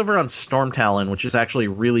 I was over on Stormtalon, which is actually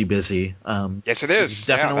really busy. Yes, it is. It's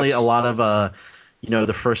definitely a lot of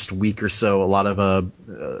the first week or so, a lot of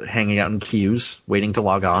hanging out in queues, waiting to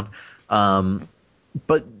log on.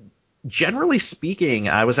 But generally speaking,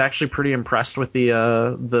 I was actually pretty impressed with the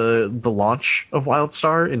launch of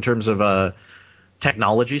WildStar in terms of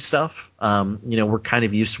technology stuff. We're kind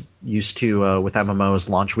of used to with MMOs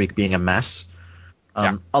launch week being a mess.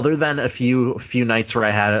 Other than a few nights where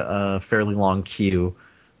I had a fairly long queue,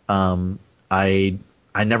 I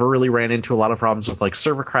never really ran into a lot of problems with like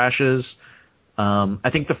server crashes. I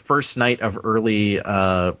think the first night of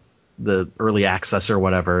the early access or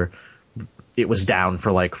whatever, it was down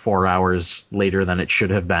for like 4 hours later than it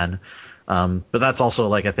should have been. But that's also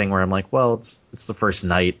like a thing where I'm like, well, it's the first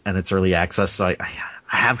night and it's early access, so I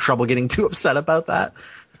have trouble getting too upset about that.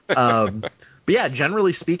 But yeah,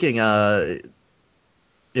 generally speaking,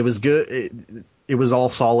 it was good. It was all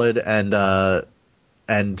solid, and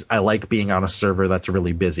I like being on a server that's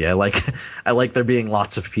really busy. I like there being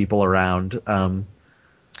lots of people around.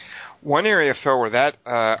 One area, Phil, where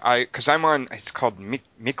because I'm on, it's called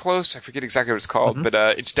Miklos. I forget exactly what it's called, but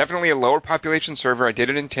it's definitely a lower population server. I did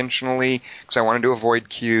it intentionally because I wanted to avoid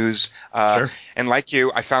queues. Sure. And like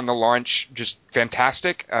you, I found the launch just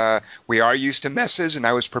fantastic. We are used to messes, and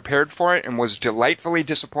I was prepared for it and was delightfully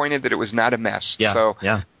disappointed that it was not a mess. Yeah. So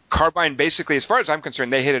yeah. Carbine, basically, as far as I'm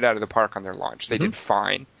concerned, they hit it out of the park on their launch. They did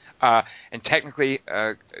fine. And technically,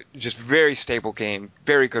 just very stable game,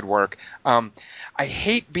 very good work. I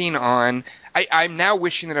hate being on. I'm now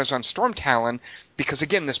wishing that I was on Stormtalon because,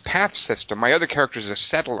 again, this path system. My other character is a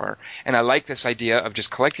settler, and I like this idea of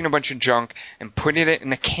just collecting a bunch of junk and putting it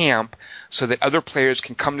in a camp so that other players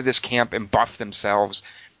can come to this camp and buff themselves.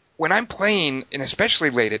 When I'm playing, and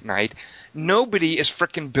especially late at night, nobody is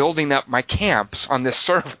frickin' building up my camps on this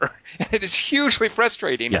server. And it is hugely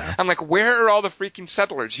frustrating. Yeah. I'm like, where are all the freaking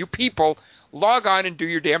settlers? You people, log on and do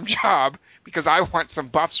your damn job because I want some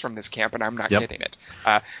buffs from this camp and I'm not getting it.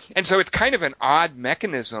 And so it's kind of an odd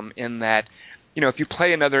mechanism in that, if you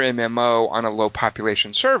play another MMO on a low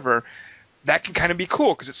population server, that can kind of be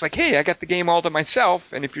cool because it's like, hey, I got the game all to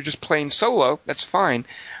myself, and if you're just playing solo, that's fine.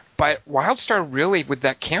 But WildStar really, with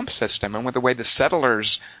that camp system and with the way the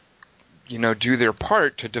settlers, do their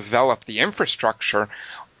part to develop the infrastructure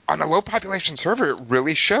on a low population server, it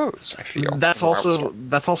really shows, I feel. That's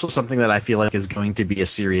also something that I feel like is going to be a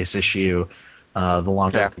serious issue the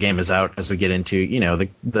longer the game is out, as we get into,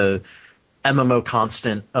 the MMO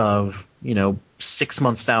constant of, 6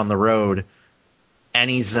 months down the road,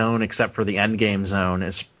 any zone except for the end game zone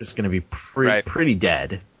is going to be pretty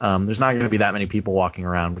dead. There's not going to be that many people walking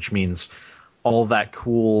around, which means all that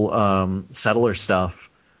cool settler stuff,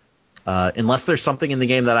 unless there's something in the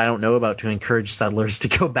game that I don't know about to encourage settlers to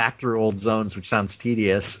go back through old zones, which sounds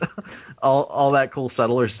tedious, all that cool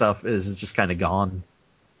settler stuff is just kind of gone.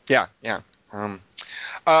 Yeah.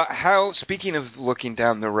 Speaking of looking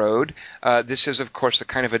down the road, this is, of course, a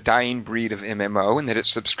kind of a dying breed of MMO in that it's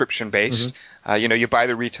subscription-based. You buy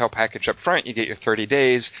the retail package up front, you get your 30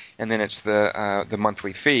 days, and then it's the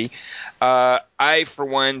monthly fee. I, for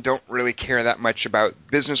one, don't really care that much about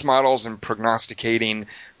business models and prognosticating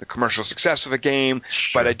the commercial success of a game,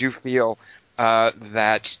 but I do feel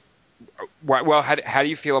that... Well, how do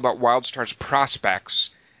you feel about WildStar's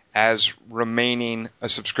prospects as remaining a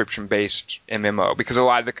subscription-based MMO? Because a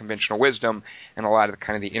lot of the conventional wisdom and a lot of the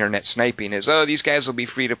kind of the internet sniping is, these guys will be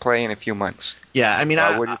free to play in a few months. Yeah, I mean,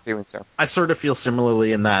 what are you feeling, sir? I sort of feel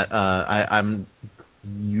similarly in that I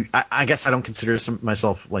guess I don't consider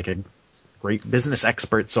myself like a great business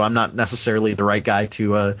expert, so I'm not necessarily the right guy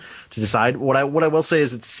to decide. What I will say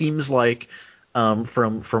is, it seems like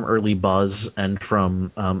from early buzz and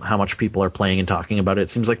from how much people are playing and talking about it, it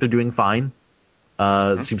seems like they're doing fine.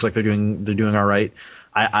 It seems like they're doing all right.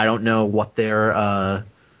 I don't know what their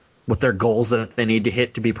goals that they need to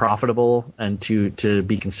hit to be profitable and to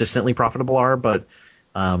be consistently profitable are, but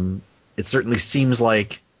it certainly seems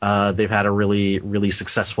like they've had a really, really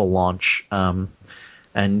successful launch. And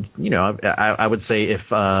I would say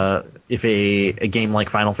if a game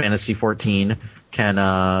like Final Fantasy XIV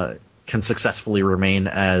can can successfully remain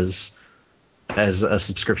as a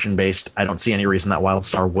subscription based. I don't see any reason that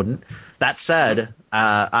WildStar wouldn't. That said,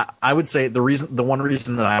 I would say the one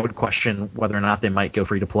reason that I would question whether or not they might go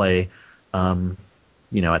free to play,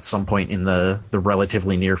 at some point in the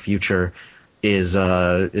relatively near future, is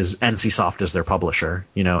NCSoft as their publisher.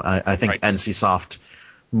 I think right. NCSoft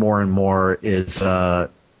more and more is an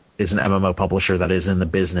MMO publisher that is in the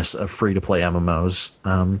business of free to play MMOs.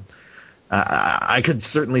 I could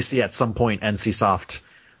certainly see at some point NCSoft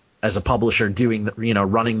as a publisher doing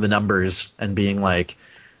running the numbers and being like,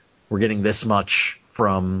 we're getting this much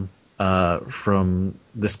from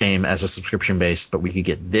this game as a subscription based, but we could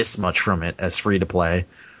get this much from it as free to play.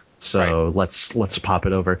 So right. let's pop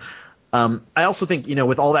it over. I also think,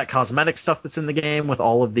 with all that cosmetic stuff that's in the game, with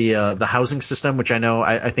all of the housing system, which I know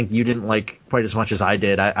I think you didn't like quite as much as I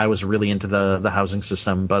did. I was really into the housing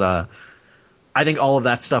system, but I think all of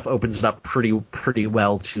that stuff opens it up pretty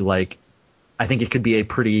well to, like, I think it could be a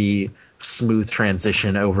pretty smooth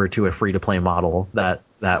transition over to a free to play model that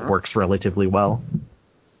works relatively well.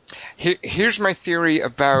 Here's my theory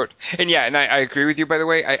about, and I agree with you, by the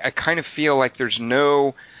way. I kind of feel like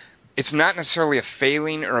it's not necessarily a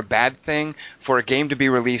failing or a bad thing for a game to be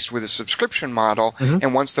released with a subscription model, mm-hmm.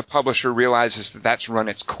 and once the publisher realizes that that's run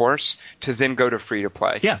its course, to then go to free to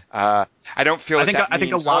play. Yeah. I don't feel like I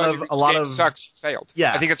think a lot of sucks, failed.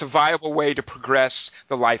 Yeah. I think it's a viable way to progress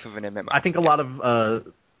the life of an MMO. I think a lot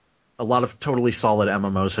of totally solid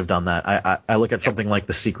MMOs have done that. I look at something like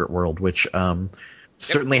The Secret World, which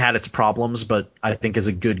certainly had its problems, but I think is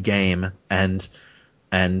a good game and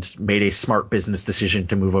made a smart business decision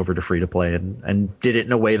to move over to free to play and did it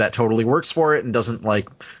in a way that totally works for it and doesn't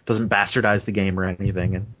bastardize the game or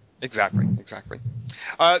anything. Exactly.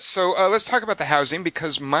 So let's talk about the housing,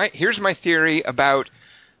 because here's my theory about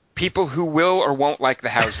people who will or won't like the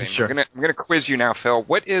housing. Sure. I'm gonna quiz you now, Phil.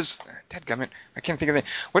 What is dadgummit? I can't think of the name.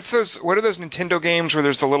 What are those Nintendo games where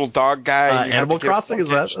there's the little dog guy? Animal Crossing, is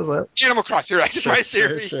that? Animal Crossing, right? Sure, my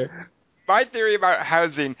theory. Sure. My theory about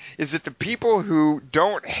housing is that the people who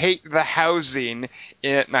don't hate the housing,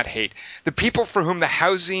 the people for whom the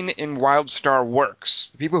housing in WildStar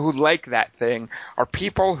works, the people who like that thing, are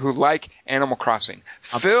people who like Animal Crossing.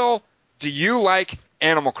 Phil, do you like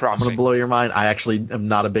Animal Crossing? I'm going to blow your mind. I actually am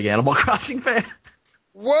not a big Animal Crossing fan.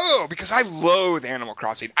 Whoa, because I loathe Animal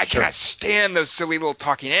Crossing. I cannot stand those silly little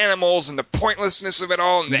talking animals and the pointlessness of it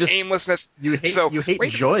all and aimlessness. You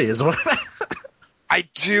hate joy is what I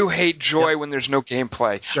do hate joy when there's no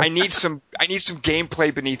gameplay. Sure. I need some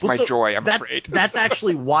gameplay beneath my joy, I'm afraid. That's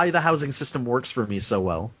actually why the housing system works for me so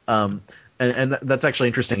well. And that's actually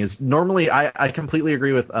interesting. Is normally I completely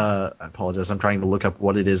agree with. I apologize. I'm trying to look up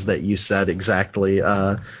what it is that you said exactly.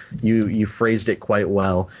 You phrased it quite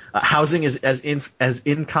well. Housing is as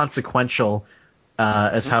inconsequential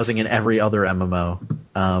as housing in every other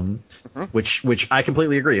MMO. Which I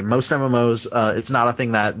completely agree. Most MMOs, it's not a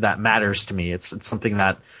thing that matters to me. It's something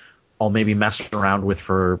that I'll maybe mess around with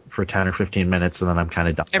for 10 or 15 minutes and then I'm kind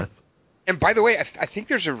of done with. And by the way, I think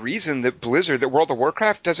there's a reason that World of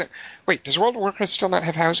Warcraft doesn't. Wait, does World of Warcraft still not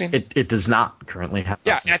have housing? It does not currently have housing.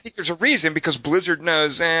 Yeah, and I think there's a reason, because Blizzard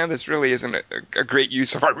knows, this really isn't a great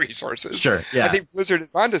use of our resources. Sure, yeah. I think Blizzard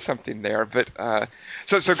is onto something there, but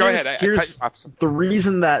so go ahead. Here's the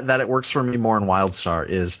reason that it works for me more in WildStar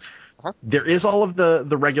is there is all of the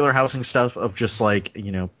regular housing stuff of just like,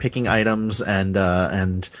 picking items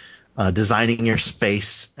and designing your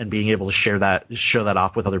space and being able to show that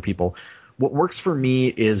off with other people. What works for me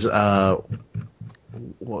is what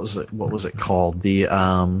was it called? The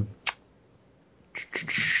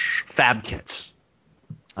fab kits.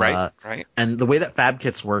 Right. And the way that fab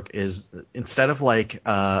kits work is, instead of like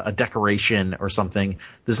a decoration or something,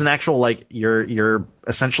 there's an actual, like, you're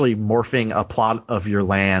essentially morphing a plot of your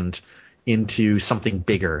land into something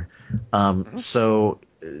bigger. So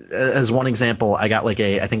as one example, I got like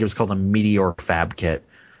I think it was called a Meteor fab kit.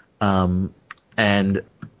 And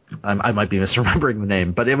I might be misremembering the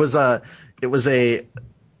name, but it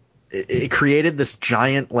created this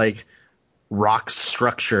giant, like, rock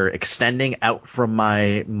structure extending out from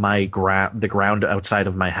the ground outside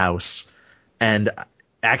of my house, and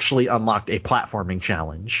actually unlocked a platforming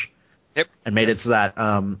challenge. Yep. And made it so that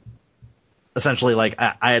essentially, like,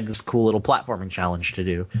 I had this cool little platforming challenge to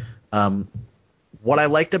do. What I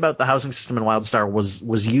liked about the housing system in WildStar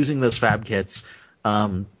was using those fab kits,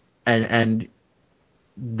 and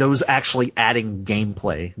those actually adding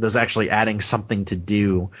gameplay, those actually adding something to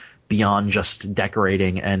do beyond just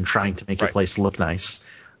decorating and trying to make your place look nice.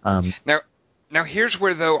 Now here's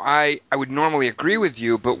where, though, I would normally agree with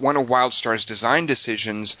you, but one of WildStar's design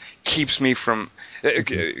decisions keeps me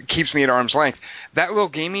at arm's length. That little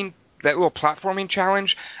gaming little platforming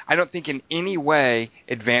challenge, I don't think in any way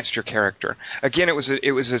advanced your character. Again, it was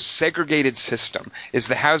a segregated system. Is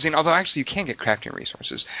the housing, although actually you can get crafting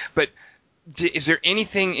resources, but is there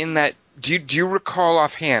anything in that? Do you recall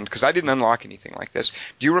offhand? Because I didn't unlock anything like this.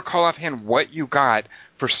 Do you recall offhand what you got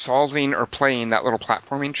for solving or playing that little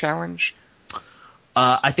platforming challenge?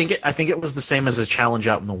 I think it was the same as a challenge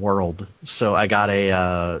out in the world. So I got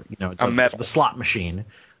a medal, the slot machine.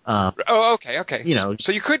 Okay. You know,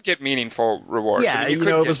 so you could get meaningful rewards. Yeah, I mean,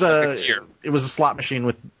 it was a slot machine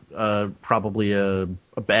with probably a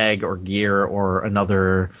bag or gear or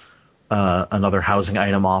another housing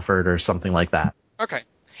item offered or something like that. Okay.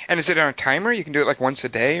 And is it on a timer? You can do it like once a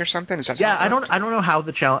day or something? Is that I don't know how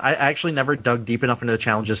the challenge. I actually never dug deep enough into the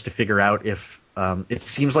challenges to figure out if it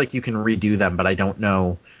seems like you can redo them, but I don't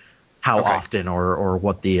know how often or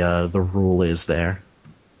what the rule is there.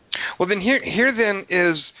 Well, then here then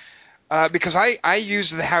is because I use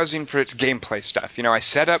the housing for its gameplay stuff. I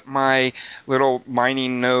set up my little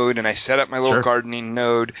mining node and I set up my little gardening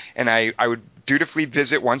node, and I would dutifully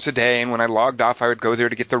visit once a day, and when I logged off I would go there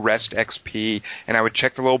to get the rest XP, and I would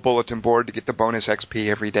check the little bulletin board to get the bonus XP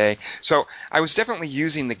every day. So I was definitely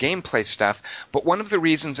using the gameplay stuff, but one of the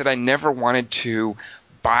reasons that I never wanted to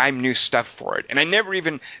buy new stuff for it, and I never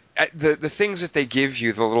even the things that they give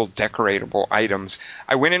you, the little decoratable items,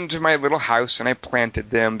 I went into my little house and I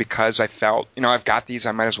planted them because I felt, I've got these,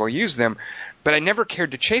 I might as well use them. But I never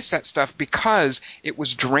cared to chase that stuff because it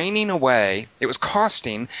was draining away, it was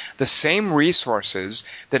costing the same resources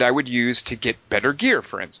that I would use to get better gear,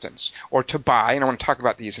 for instance, or to buy, and I want to talk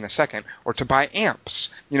about these in a second, or to buy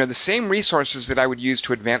amps. The same resources that I would use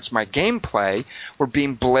to advance my gameplay were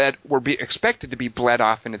expected to be bled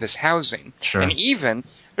off into this housing. Sure. And even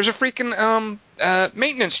there's a freaking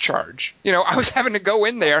maintenance charge. I was having to go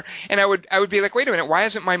in there, and I would be like, wait a minute, why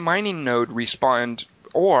isn't my mining node respawned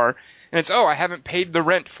ore? And it's, I haven't paid the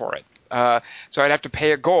rent for it. So I'd have to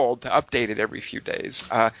pay a gold to update it every few days.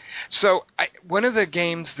 So one of the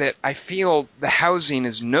games that I feel the housing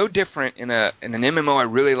is no different in an MMO I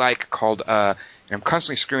really like called, and I'm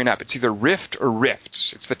constantly screwing up, it's either Rift or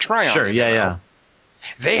Rifts. It's the Tryon Sure, MMO. yeah.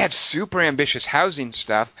 They had super ambitious housing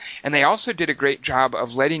stuff, and they also did a great job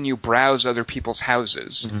of letting you browse other people's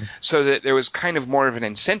houses, so that there was kind of more of an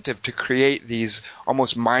incentive to create these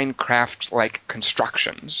almost Minecraft-like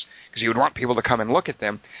constructions, because you would want people to come and look at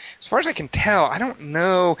them. As far as I can tell, I don't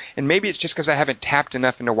know, and maybe it's just because I haven't tapped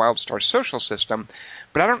enough into WildStar's social system,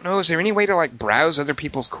 but I don't know, is there any way to browse other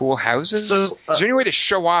people's cool houses? So, is there any way to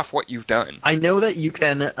show off what you've done? I know that you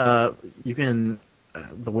can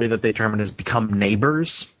the way that they term it is become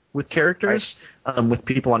neighbors with characters, with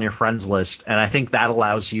people on your friends list, and I think that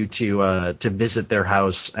allows you to visit their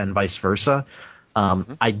house and vice versa.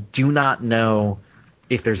 I do not know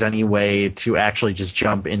if there's any way to actually just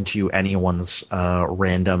jump into anyone's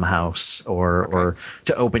random house or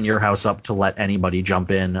to open your house up to let anybody jump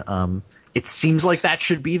in. It seems like that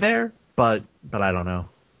should be there, but I don't know.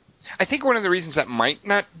 I think one of the reasons that might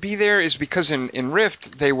not be there is because in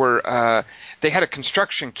Rift they had a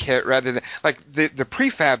construction kit rather than the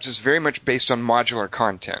prefabs is very much based on modular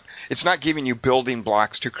content. It's not giving you building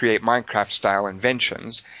blocks to create Minecraft style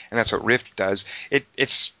inventions, and that's what Rift does.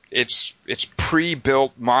 It's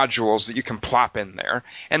pre-built modules that you can plop in there.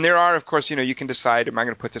 And there are, of course, you can decide, am I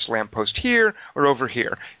going to put this lamppost here or over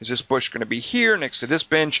here? Is this bush going to be here next to this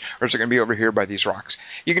bench, or is it going to be over here by these rocks?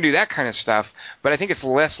 You can do that kind of stuff, but I think it's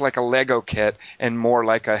less like a Lego kit and more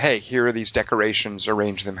like hey, here are these decorations,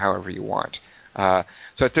 arrange them however you want. So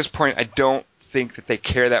at this point, I don't think that they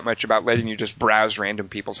care that much about letting you just browse random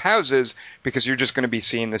people's houses, because you're just going to be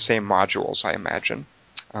seeing the same modules, I imagine.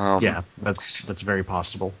 Yeah, that's very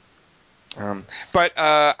possible. So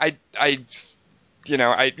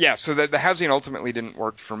the housing ultimately didn't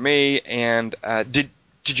work for me. And did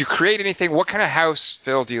you create anything? What kind of house,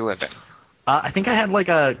 Phil, do you live in? I think I had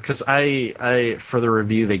because I for the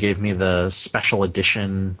review they gave me the special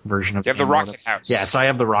edition version of. You have the rocket house. Yeah, so I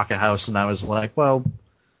have the rocket house, and I was like, well,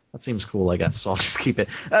 that seems cool, I guess. So I'll just keep it.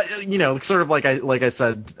 Sort of like I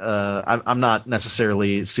said, I'm not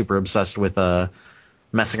necessarily super obsessed with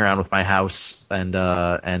messing around with my house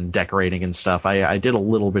and decorating and stuff. I did a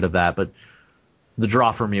little bit of that, but the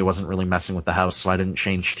draw for me wasn't really messing with the house, so I didn't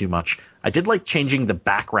change too much. I did like changing the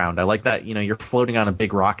background. I like that, you're floating on a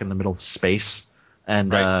big rock in the middle of space,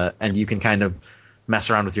 and you can kind of mess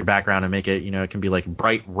around with your background and make it, it can be like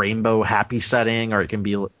bright rainbow happy setting, or it can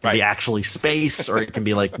be actually space, or it can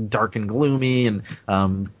be like dark and gloomy, and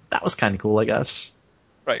that was kind of cool, I guess.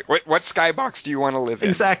 Right. What skybox do you want to live in?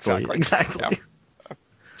 Exactly. Yeah.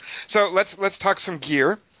 So let's talk some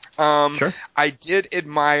gear. Sure. I did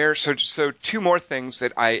admire, so two more things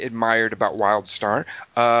that I admired about WildStar.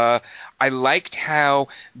 I liked how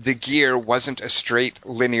the gear wasn't a straight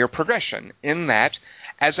linear progression, in that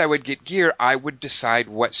as I would get gear, I would decide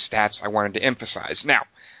what stats I wanted to emphasize. Now,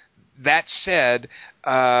 that said,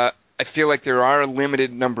 I feel like there are a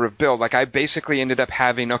limited number of builds. Like I basically ended up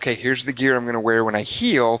having, okay, here's the gear I'm going to wear when I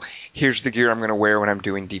heal, here's the gear I'm going to wear when I'm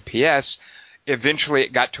doing DPS. Eventually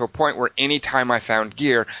it got to a point where any time I found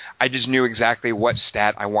gear, I just knew exactly what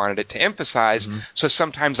stat I wanted it to emphasize. Mm-hmm. So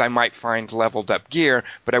sometimes I might find leveled up gear,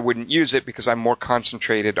 but I wouldn't use it because I'm more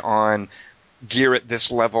concentrated on gear at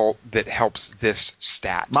this level that helps this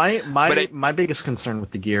stat. My biggest concern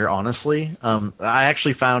with the gear, honestly, I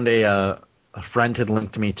actually found a friend had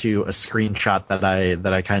linked me to a screenshot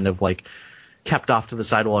that I kind of like kept off to the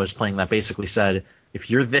side while I was playing that basically said, if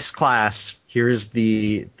you're this class, here's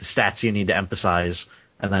the stats you need to emphasize,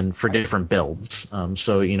 and then for different builds.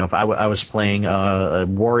 So, if I was playing a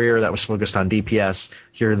warrior that was focused on DPS,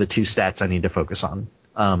 here are the two stats I need to focus on.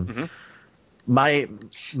 Mm-hmm.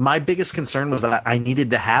 My biggest concern was that I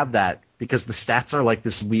needed to have that because the stats are like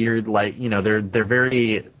this weird, like, they're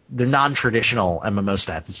non-traditional MMO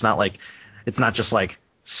stats. It's not just like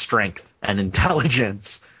strength and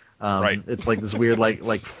intelligence. Right. It's like this weird,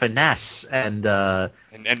 like finesse and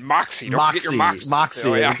moxie. Don't forget your moxie. Moxie.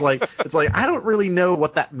 Oh, yeah. It's like I don't really know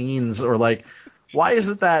what that means, or like why is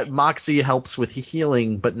it that moxie helps with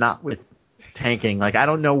healing but not with tanking? Like I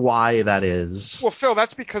don't know why that is. Well, Phil,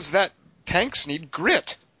 that's because that tanks need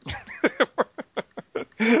grit.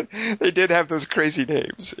 They did have those crazy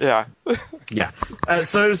names. Yeah. Yeah.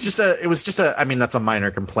 So it was just a. I mean, that's a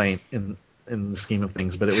minor complaint in the scheme of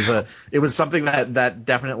things, but it was something that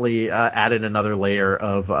definitely added another layer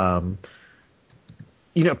of,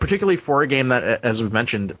 particularly for a game that, as we've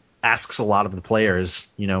mentioned, asks a lot of the players,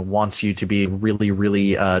 wants you to be really,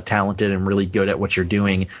 really talented and really good at what you're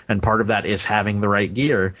doing. And part of that is having the right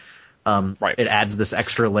gear. Right. It adds this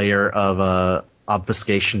extra layer of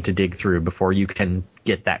obfuscation to dig through before you can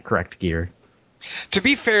get that correct gear. To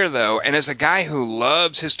be fair, though, and as a guy who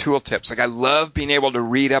loves his tooltips, like I love being able to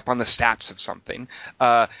read up on the stats of something,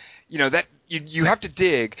 that you have to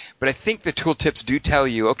dig, but I think the tooltips do tell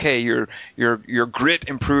you, okay, your grit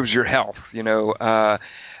improves your health.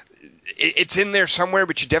 It's in there somewhere,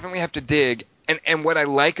 but you definitely have to dig. And what I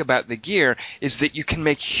like about the gear is that you can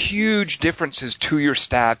make huge differences to your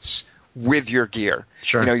stats with your gear.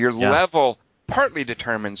 Sure. Your level partly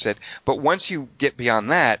determines it, but once you get beyond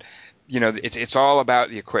that, it's all about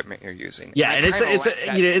the equipment you're using. Yeah, and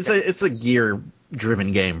it's a gear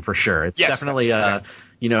driven game for sure. It's definitely as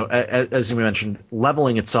you mentioned,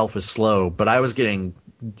 leveling itself is slow, but I was getting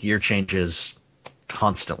gear changes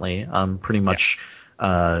constantly. Pretty much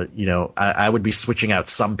I would be switching out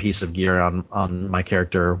some piece of gear on my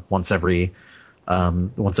character once every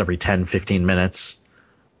 10, 15 minutes.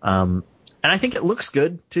 And I think it looks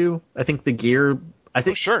good too. I think the gear I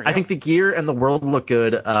think the gear and the world look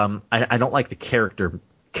good. I don't like the character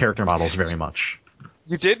models very much.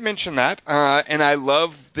 You did mention that, and I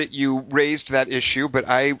love that you raised that issue, but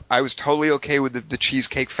I was totally okay with the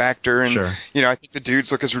cheesecake factor, and sure. I think the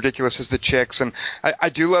dudes look as ridiculous as the chicks, and I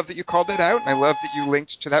do love that you called that out, and I love that you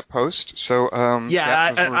linked to that post. So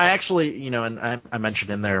I actually, and I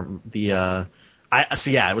mentioned in there the.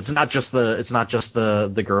 It's not just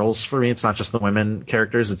the girls for me. It's not just the women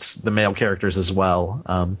characters. It's the male characters as well.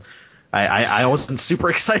 I wasn't super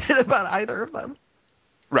excited about either of them.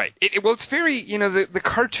 Right. It's very, the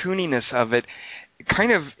cartooniness of it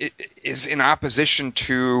kind of is in opposition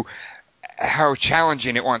to how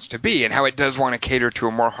challenging it wants to be and how it does want to cater to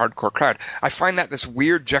a more hardcore crowd. I find that this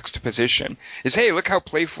weird juxtaposition is, hey, look how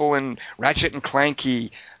playful and Ratchet and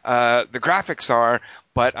Clanky the graphics are,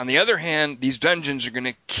 but on the other hand, these dungeons are going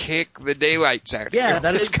to kick the daylights out. Yeah,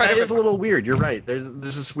 that is a little weird. You're right. There's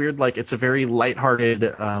this weird, like, it's a very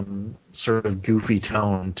lighthearted, sort of goofy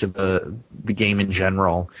tone to the game in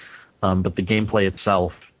general, but the gameplay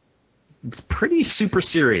itself, it's pretty super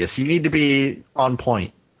serious. You need to be on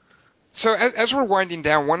point. So as we're winding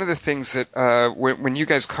down, one of the things that when you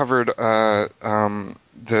guys covered what's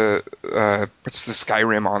the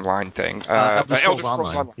Skyrim Online thing? Elder Scrolls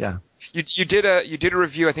Online. Yeah. You did a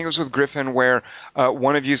review, I think it was with Griffin, where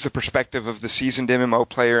one of you is the perspective of the seasoned MMO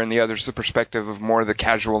player and the other is the perspective of more the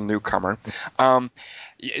casual newcomer.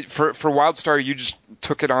 For WildStar, you just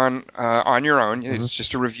took it on your own. Mm-hmm. It's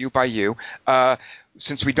just a review by you.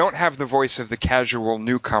 Since we don't have the voice of the casual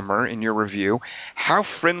newcomer in your review, how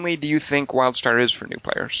friendly do you think WildStar is for new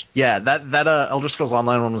players? Yeah, that Elder Scrolls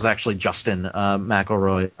Online one was actually Justin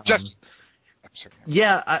McElroy. Justin.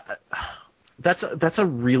 Yeah. That's a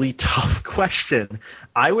really tough question.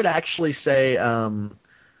 I would actually say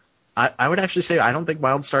I would actually say I don't think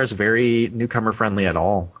WildStar is very newcomer friendly at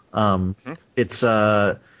all. It's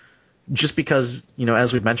just because,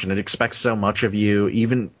 as we've mentioned, it expects so much of you.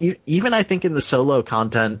 Even I think in the solo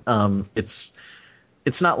content,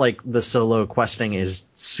 it's not like the solo questing is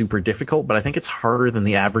super difficult, but I think it's harder than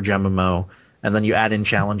the average MMO. And then you add in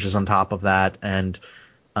challenges on top of that, and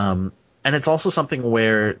it's also something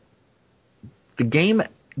where the game,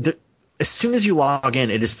 as soon as you log in,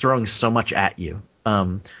 it is throwing so much at you.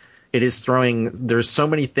 There's so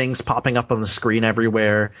many things popping up on the screen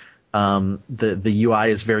everywhere. The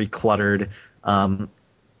UI is very cluttered,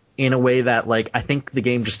 in a way that, like, I think the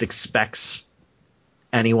game just expects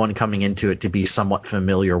anyone coming into it to be somewhat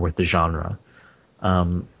familiar with the genre.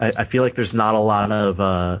 I feel like there's not a lot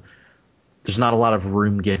of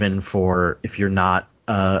room given for, if you're not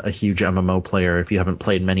a huge MMO player, if you haven't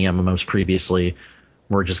played many MMOs previously,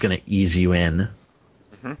 we're just going to ease you in.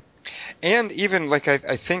 And even, like, I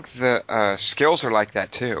think the skills are like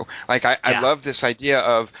that too. Like, I love this idea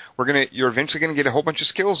of you're eventually gonna get a whole bunch of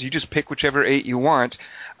skills. You just pick whichever 8 you want.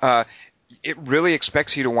 It really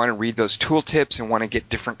expects you to want to read those tooltips and want to get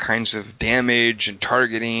different kinds of damage and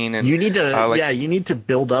targeting. And you need to, you need to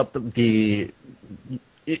build up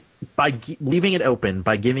by leaving it open,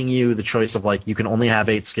 by giving you the choice of, like, you can only have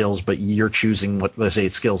 8 skills, but you're choosing what those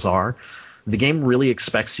 8 skills are. The game really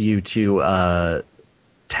expects you to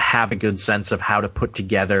have a good sense of how to put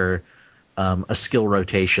together a skill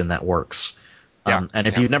rotation that works. And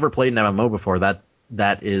if you've never played an MMO before,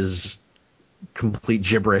 that is complete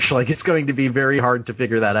gibberish. Like, it's going to be very hard to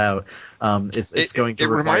figure that out. It's going to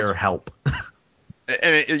require help.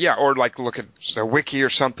 Or like look at the wiki or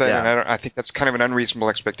something. Yeah. And I think that's kind of an unreasonable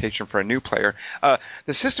expectation for a new player.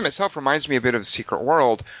 The system itself reminds me a bit of Secret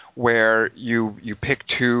World, where you pick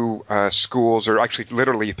 2 schools, or actually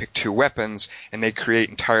literally you pick 2 weapons, and they create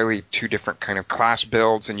entirely 2 different kind of class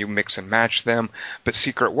builds, and you mix and match them. But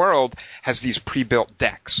Secret World has these pre-built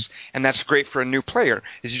decks, and that's great for a new player.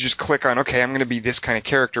 Is you just click on, okay, I'm going to be this kind of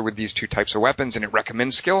character with these 2 types of weapons, and it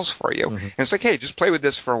recommends skills for you. Mm-hmm. And it's like, hey, just play with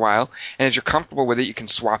this for a while, and as you're comfortable with it, you can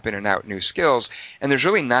swap in and out new skills. And there's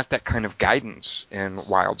really not that kind of guidance in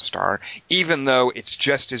WildStar, even though it's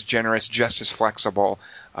just as generous, just as flexible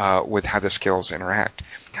with how the skills interact.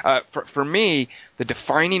 For me, the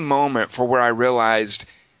defining moment for where I realized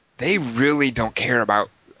they really don't care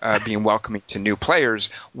about being welcoming to new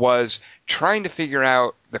players was trying to figure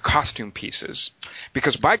out the costume pieces.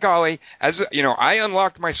 Because by golly, as you know, I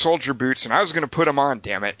unlocked my soldier boots and I was going to put them on,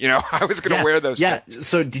 damn it. I was going to wear those. Yeah.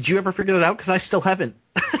 So did you ever figure that out? Because I still haven't.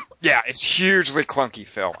 Yeah, it's hugely clunky,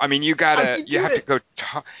 Phil. I mean, you have to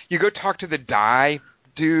go talk to the dye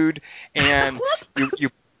dude, and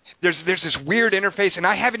there's this weird interface, and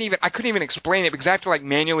I couldn't even explain it because I have to, like,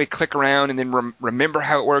 manually click around and then remember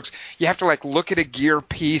how it works. You have to, like, look at a gear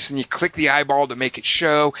piece and you click the eyeball to make it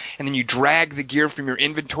show, and then you drag the gear from your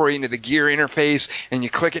inventory into the gear interface and you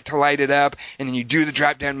click it to light it up, and then you do the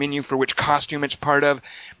drop down menu for which costume it's part of.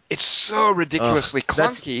 It's so ridiculously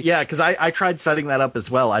clunky. Yeah, because I tried setting that up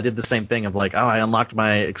as well. I did the same thing of, like, I unlocked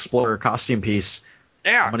my Explorer costume piece.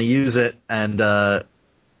 Yeah. I'm going to use it, and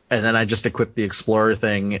then I just equipped the Explorer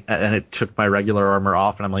thing, and it took my regular armor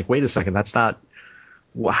off, and I'm like, wait a second, that's not...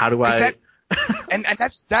 How do I... and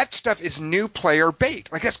that stuff is new player bait.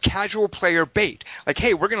 Like, that's casual player bait. Like,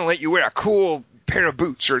 hey, we're going to let you wear a cool pair of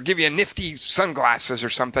boots or give you nifty sunglasses or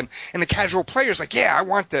something. And the casual player's like, yeah, I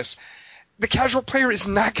want this. The casual player is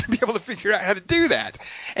not going to be able to figure out how to do that.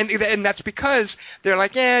 And that's because they're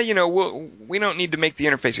like, we don't need to make the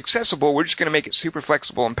interface accessible. We're just going to make it super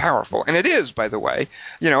flexible and powerful. And it is, by the way.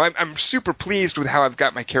 I'm super pleased with how I've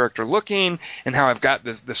got my character looking and how I've got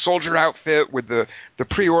the soldier outfit with the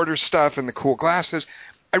pre-order stuff and the cool glasses.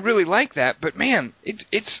 I really like that, but man,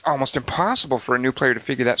 it's almost impossible for a new player to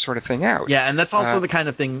figure that sort of thing out. Yeah, and that's also the kind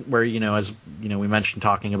of thing where, as we mentioned,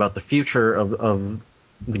 talking about the future of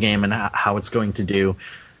the game and how it's going to do.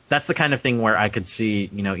 That's the kind of thing where I could see,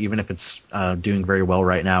 even if it's doing very well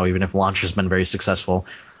right now, even if launch has been very successful,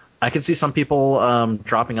 I could see some people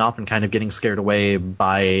dropping off and kind of getting scared away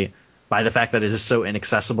by the fact that it is so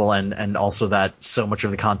inaccessible and also that so much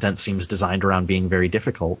of the content seems designed around being very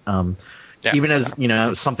difficult. Even as,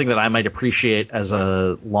 something that I might appreciate as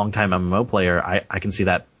a longtime MMO player, I can see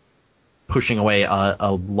that pushing away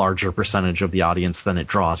a larger percentage of the audience than it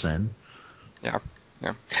draws in. Yeah.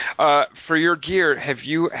 Yeah. For your gear, have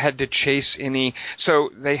you had to chase any? So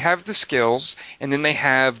they have the skills, and then they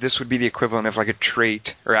have, this would be the equivalent of like a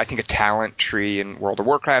trait, or I think a talent tree in World of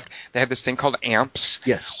Warcraft. They have this thing called amps.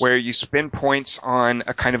 Yes. Where you spend points on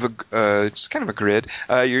a kind of it's kind of a grid.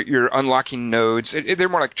 You're unlocking nodes. They're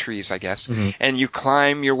more like trees, I guess. Mm-hmm. And you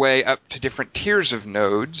climb your way up to different tiers of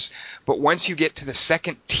nodes. But once you get to the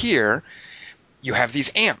second tier, you have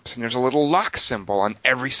these amps, and there's a little lock symbol on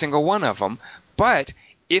every single one of them. But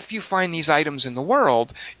if you find these items in the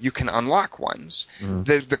world, you can unlock ones.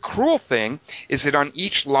 Mm. The cruel thing is that on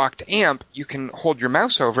each locked amp, you can hold your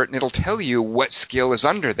mouse over it and it'll tell you what skill is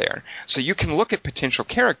under there. So you can look at potential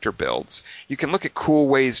character builds. You can look at cool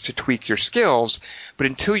ways to tweak your skills, but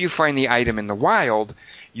until you find the item in the wild,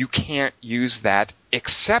 you can't use that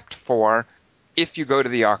except for if you go to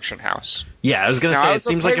the auction house. Yeah, I was going to say, it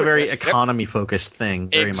seems like a very economy-focused thing.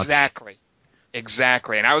 Very exactly. Much.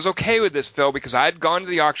 Exactly. And I was okay with this, Phil, because I had gone to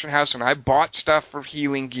the auction house and I bought stuff for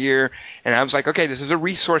healing gear, and I was like, okay, this is a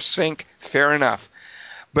resource sink, fair enough.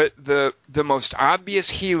 But the most obvious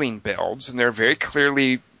healing builds, and they're very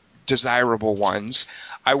clearly desirable ones,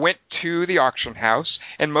 I went to the auction house,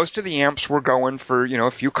 and most of the amps were going for,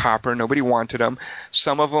 a few copper. Nobody wanted them.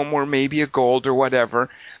 Some of them were maybe a gold or whatever.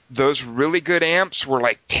 Those really good amps were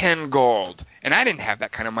like 10 gold. And I didn't have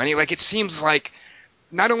that kind of money. Like, it seems like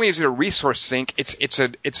not only is it a resource sink, it's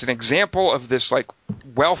an example of this like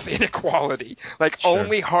wealth inequality. Like, sure.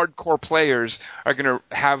 Only hardcore players are going to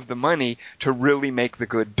have the money to really make the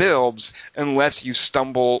good builds unless you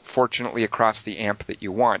stumble fortunately across the amp that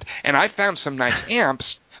you want. And I found some nice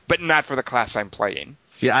amps, but not for the class I'm playing.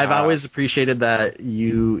 See, I've always appreciated that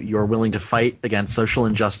you're willing to fight against social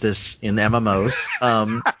injustice in MMOs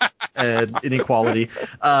and inequality.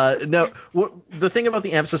 No, the thing about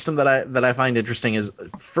the amp system that I find interesting is,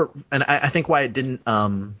 and I think why it didn't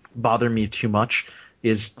bother me too much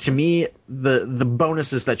is, to me, the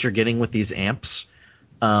bonuses that you're getting with these amps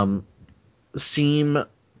seem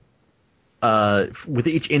with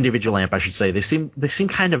each individual amp, I should say, they seem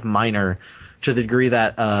kind of minor. To the degree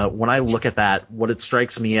that when I look at that, what it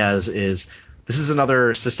strikes me as is, this is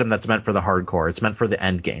another system that's meant for the hardcore. It's meant for the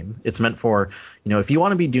end game. It's meant for, if you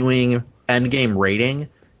want to be doing end game raiding,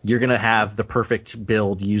 you're going to have the perfect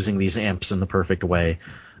build using these amps in the perfect way.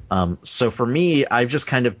 So for me, I've just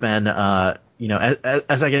kind of been, as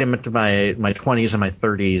I get into my 20s and my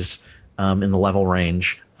 30s in the level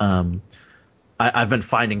range, I've been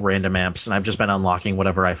finding random amps, and I've just been unlocking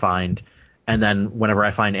whatever I find. And then whenever I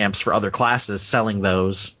find amps for other classes, selling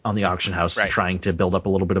those on the auction house, right, and trying to build up a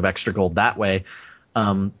little bit of extra gold that way.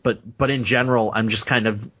 But in general, I'm just kind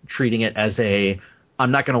of treating it as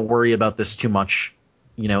I'm not going to worry about this too much,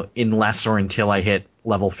 unless or until I hit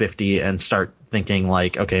level 50 and start thinking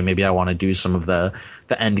like, okay, maybe I want to do some of the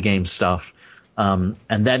end game stuff. And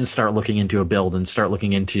then start looking into a build and start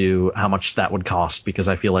looking into how much that would cost, because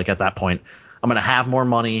I feel like at that point I'm going to have more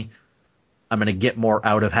money. I'm going to get more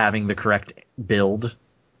out of having the correct build.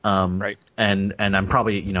 Right. And I'm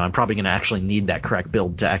probably going to actually need that correct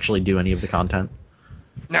build to actually do any of the content.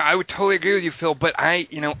 Now, I would totally agree with you, Phil, but I'm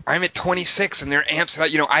at 26, and there are amps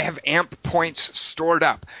that, I have amp points stored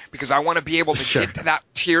up because I want to be able to get to that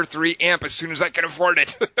tier 3 amp as soon as I can afford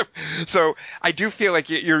it. So I do feel like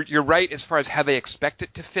you're right as far as how they expect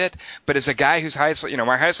it to fit, but as a guy whose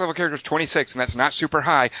my highest level character is 26, and that's not super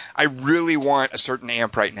high, I really want a certain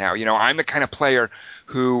amp right now. I'm the kind of player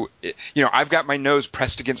who, I've got my nose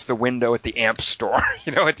pressed against the window at the amp store,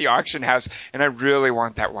 at the auction house, and I really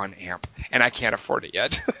want that one amp, and I can't afford it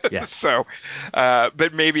yet. Yeah. So,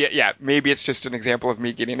 but maybe it's just an example of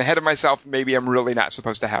me getting ahead of myself. Maybe I'm really not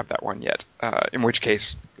supposed to have that one yet, in which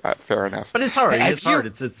case, fair enough. But it's hard. It's hard.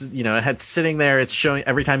 It's it's sitting there. It's showing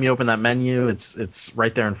every time you open that menu. It's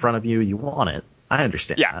right there in front of you. You want it. I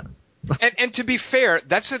understand that. And to be fair,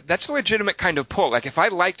 that's a legitimate kind of pull. Like, if I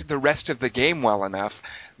liked the rest of the game well enough,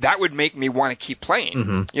 that would make me want to keep playing.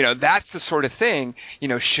 Mm-hmm. That's the sort of thing,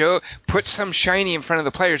 put some shiny in front of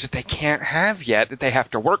the players that they can't have yet, that they have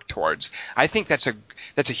to work towards. I think that's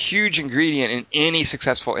a huge ingredient in any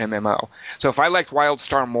successful MMO. So if I liked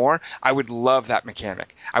WildStar more, I would love that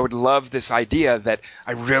mechanic. I would love this idea that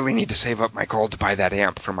I really need to save up my gold to buy that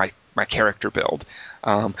amp for my character build.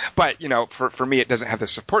 But, for me, it doesn't have the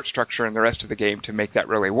support structure in the rest of the game to make that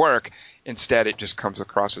really work. Instead, it just comes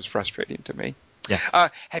across as frustrating to me. Yeah.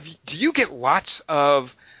 Do you get lots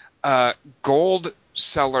of gold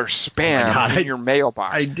seller spam in your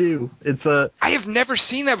mailbox? I do. I have never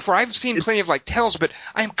seen that before. I've seen plenty of tells, but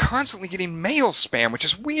I am constantly getting mail spam, which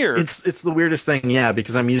is weird. It's the weirdest thing, yeah,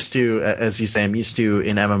 because I'm used to, as you say, in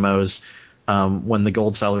MMOs, when the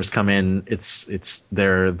gold sellers come in, it's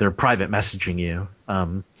they're private messaging you.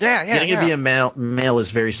 Getting it via mail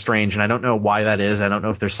is very strange, and I don't know why that is. I don't know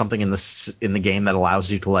if there's something in the game that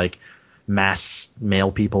allows you to like mass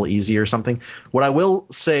mail people easy or something. What I will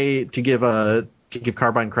say to give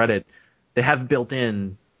Carbine credit, they have built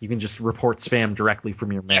in. You can just report spam directly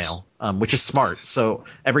from your mail, which is smart. So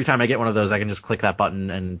every time I get one of those, I can just click that button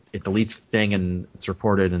and it deletes the thing and it's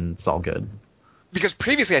reported and it's all good. Because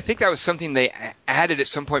previously, I think that was something they added at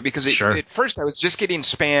some point because at first I was just getting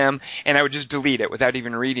spam and I would just delete it without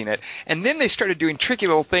even reading it. And then they started doing tricky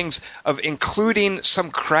little things of including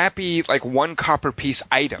some crappy, like 1 copper piece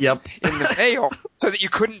item in the mail so that you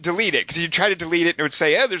couldn't delete it. Because you'd try to delete it and it would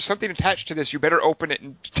say, there's something attached to this. You better open it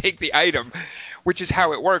and take the item, which is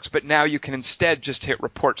how it works. But now you can instead just hit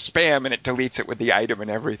report spam and it deletes it with the item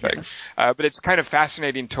and everything. Yes. But it's kind of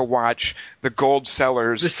fascinating to watch the gold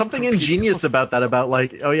sellers. There's something ingenious about that, about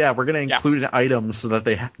like, oh yeah, we're going to include an item so that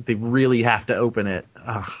they really have to open it.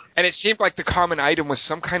 Ugh. And it seemed like the common item was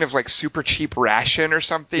some kind of like super cheap ration or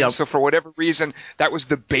something. Yep. So for whatever reason, that was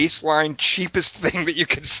the baseline cheapest thing that you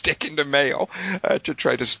could stick into mail to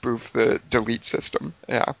try to spoof the delete system.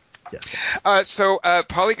 Yeah. Yes. So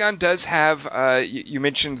Polygon does have, you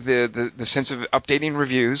mentioned the sense of updating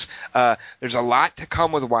reviews. There's a lot to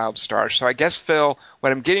come with WildStar. So I guess, Phil,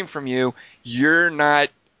 what I'm getting from you,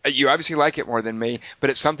 you obviously like it more than me, but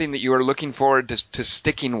it's something that you are looking forward to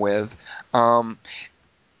sticking with.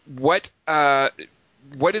 What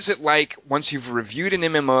is it like once you've reviewed an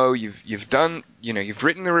MMO, you've done, you've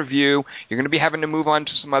written the review, you're going to be having to move on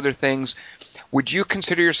to some other things. Would you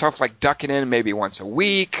consider yourself like ducking in maybe once a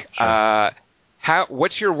week? Sure.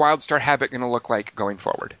 What's your WildStar habit going to look like going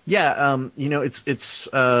forward? Yeah, it's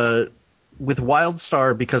with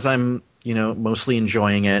WildStar, because I'm mostly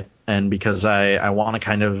enjoying it, and because I want to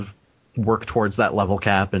kind of work towards that level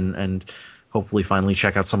cap and hopefully finally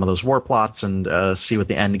check out some of those war plots and see what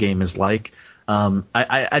the end game is like.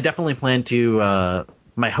 I definitely plan to.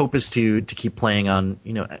 My hope is to keep playing on,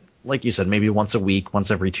 like you said, maybe once a week,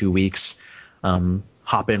 once every 2 weeks.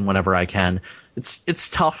 Hop in whenever I can. It's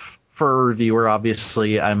tough for a reviewer.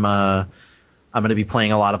 Obviously, I'm going to be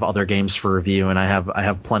playing a lot of other games for review, and I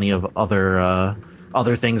have plenty of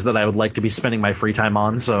other things that I would like to be spending my free time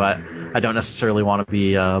on. So I don't necessarily want to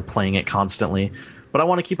be playing it constantly, but I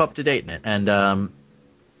want to keep up to date in it.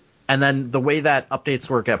 And then the way that updates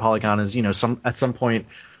work at Polygon is, at some point,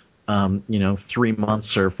 3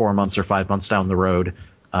 months or 4 months or 5 months down the road,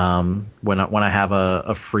 when I have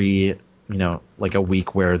a free, like a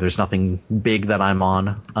week where there's nothing big that I'm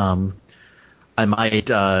on, I might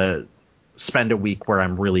spend a week where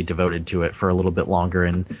I'm really devoted to it for a little bit longer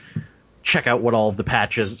and check out what all of the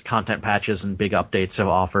content patches and big updates have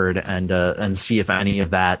offered, and see if any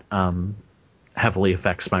of that heavily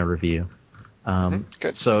affects my review.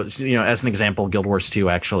 Good. So, as an example, Guild Wars 2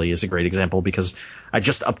 actually is a great example, because I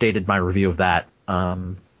just updated my review of that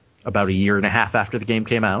about a year and a half after the game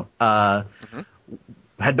came out.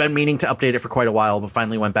 Had been meaning to update it for quite a while, but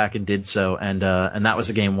finally went back and did so, and that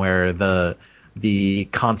was a game where the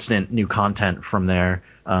constant new content from there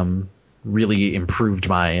really improved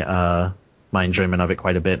my enjoyment of it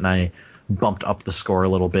quite a bit, and I bumped up the score a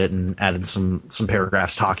little bit and added some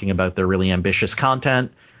paragraphs talking about their really ambitious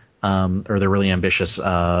content, or their really ambitious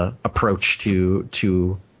approach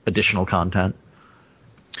to additional content.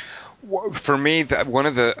 For me, one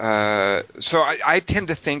of the so I tend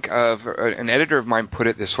to think of, an editor of mine put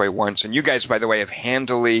it this way once, and you guys, by the way, have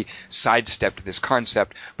handily sidestepped this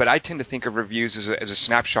concept, but I tend to think of reviews as a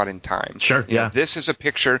snapshot in time. Sure, yeah. This is a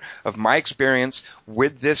picture of my experience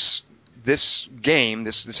with this game,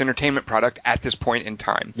 this entertainment product at this point in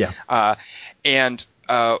time. Yeah. And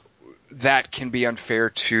that can be unfair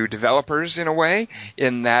to developers in a way,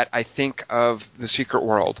 in that I think of The Secret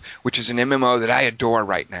World, which is an MMO that I adore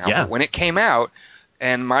right now. Yeah. But when it came out,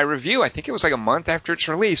 and my review, I think it was like a month after its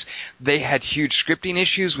release, they had huge scripting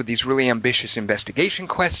issues with these really ambitious investigation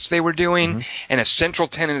quests they were doing, and a central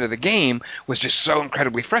tenet of the game was just so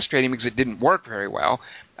incredibly frustrating because it didn't work very well.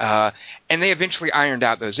 And they eventually ironed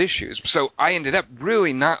out those issues. So I ended up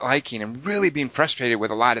really not liking and really being frustrated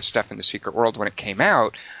with a lot of stuff in The Secret World when it came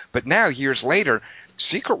out. But now, years later,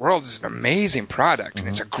 Secret World is an amazing product, and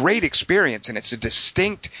it's a great experience, and it's a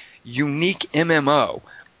distinct, unique MMO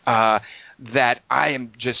that I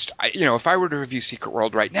am just, if I were to review Secret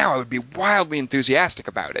World right now, I would be wildly enthusiastic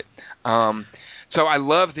about it. So I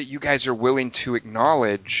love that you guys are willing to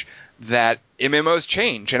acknowledge that MMOs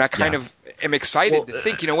change, and I kind of am excited to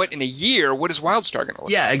think, in a year, what is WildStar going to look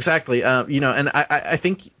like? Yeah, exactly. And I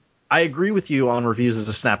think I agree with you on reviews as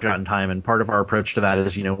a snapshot in time, and part of our approach to that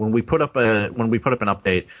is, when we put up an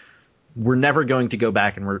update, we're never going to go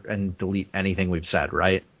back and delete anything we've said,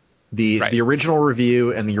 right? The original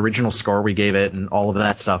review and the original score we gave it and all of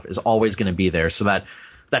that stuff is always going to be there. So that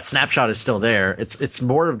snapshot is still there. It's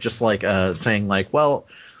more of just like saying like, well,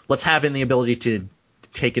 let's have in the ability to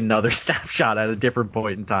take another snapshot at a different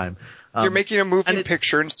point in time. You're making a moving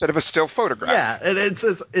picture instead of a still photograph. Yeah, and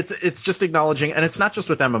it's just acknowledging, and it's not just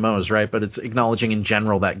with MMOs, right? But it's acknowledging in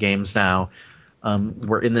general that games now,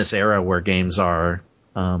 we're in this era where games are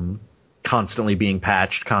constantly being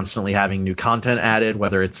patched, constantly having new content added,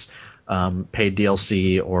 whether it's paid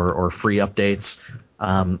DLC or free updates,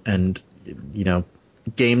 and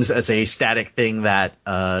games as a static thing that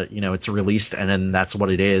it's released and then that's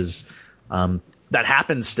what it is. That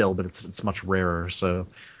happens still, but it's much rarer. So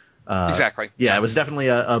exactly, yeah, it was definitely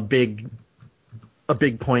a big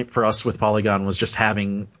point for us with Polygon was just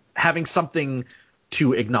having something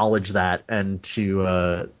to acknowledge that and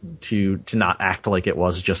to not act like it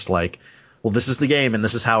was just like, well, this is the game and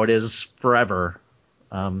this is how it is forever.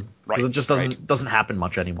 Because it just doesn't happen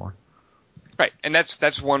much anymore. Right, and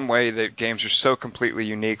that's one way that games are so completely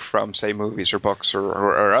unique from, say, movies or books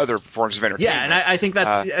or other forms of entertainment. Yeah, and I think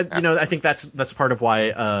that's I think that's part of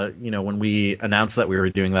why when we announced that we were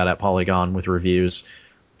doing that at Polygon with reviews,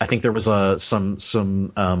 I think there was some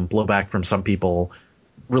blowback from some people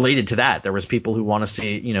related to that. There was people who want to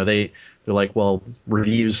see, they're like, well,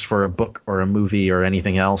 reviews for a book or a movie or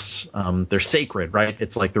anything else, they're sacred, right?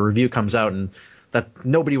 It's like the review comes out and that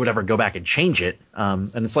nobody would ever go back and change it.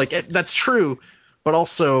 And it's like, that's true, but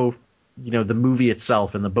also, the movie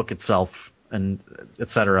itself and the book itself and et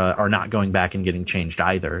cetera are not going back and getting changed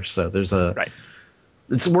either. So there's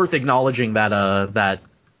it's worth acknowledging that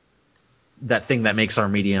thing that makes our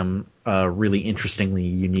medium really interestingly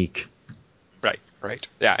unique. Right.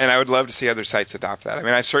 Yeah, and I would love to see other sites adopt that. I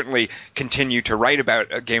mean, I certainly continue to write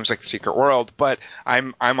about games like Secret World, but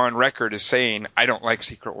I'm on record as saying I don't like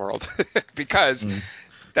Secret World because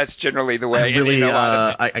that's generally the way.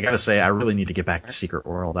 I gotta say, I really need to get back to Secret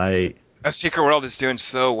World. Secret World is doing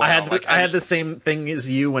so well. I had the same thing as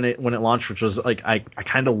you when it launched, which was like I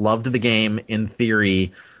kind of loved the game in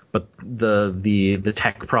theory, but the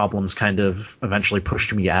tech problems kind of eventually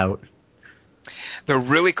pushed me out. The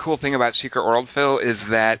really cool thing about Secret World, Phil, is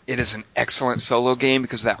that it is an excellent solo game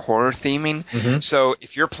because of that horror theming. Mm-hmm. So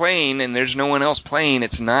if you're playing and there's no one else playing,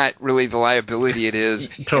 it's not really the liability it is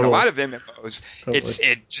totally. in a lot of MMOs. Totally.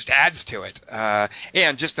 It just adds to it.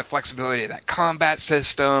 And just the flexibility of that combat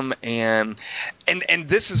system and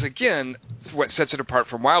this is, again, what sets it apart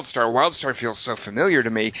from WildStar. WildStar feels so familiar to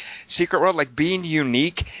me. Secret World, like, being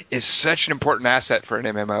unique is such an important asset for an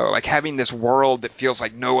MMO. Like, having this world that feels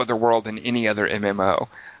like no other world in any other MMO.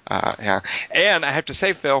 Yeah. And I have to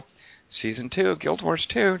say, Phil, Season 2 of Guild Wars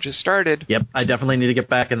 2 just started. Yep, I definitely need to get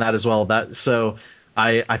back in that as well. So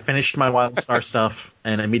I finished my WildStar stuff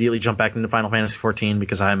and immediately jumped back into Final Fantasy 14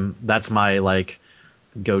 because that's my, like,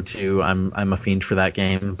 go-to. I'm a fiend for that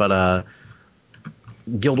game. But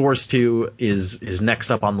Guild Wars 2 is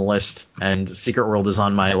next up on the list, and Secret World is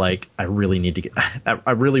on my, like, I really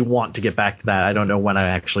want to get back to that. I don't know when I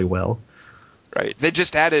actually will. Right. They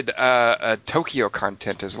just added Tokyo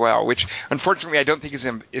content as well, which unfortunately I don't think is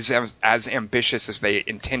as ambitious as they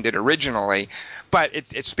intended originally, but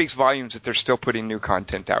it speaks volumes that they're still putting new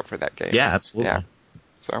content out for that game. Yeah, absolutely. Yeah.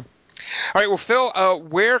 So. All right, well, Phil,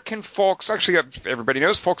 where can folks, actually, everybody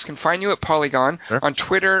knows, folks can find you at Polygon. Sure. On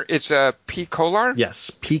Twitter, it's P. Kollar? Yes,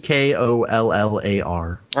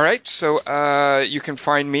 PKOLLAR. All right, so you can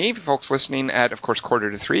find me, folks listening, at, of course,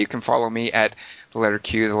 2:45. You can follow me at the letter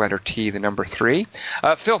Q, the letter T, the number 3.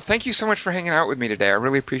 Phil, thank you so much for hanging out with me today. I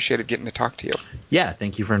really appreciated getting to talk to you. Yeah,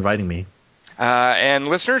 thank you for inviting me. And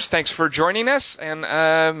listeners, thanks for joining us,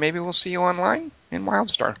 and maybe we'll see you online in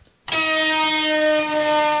WildStar.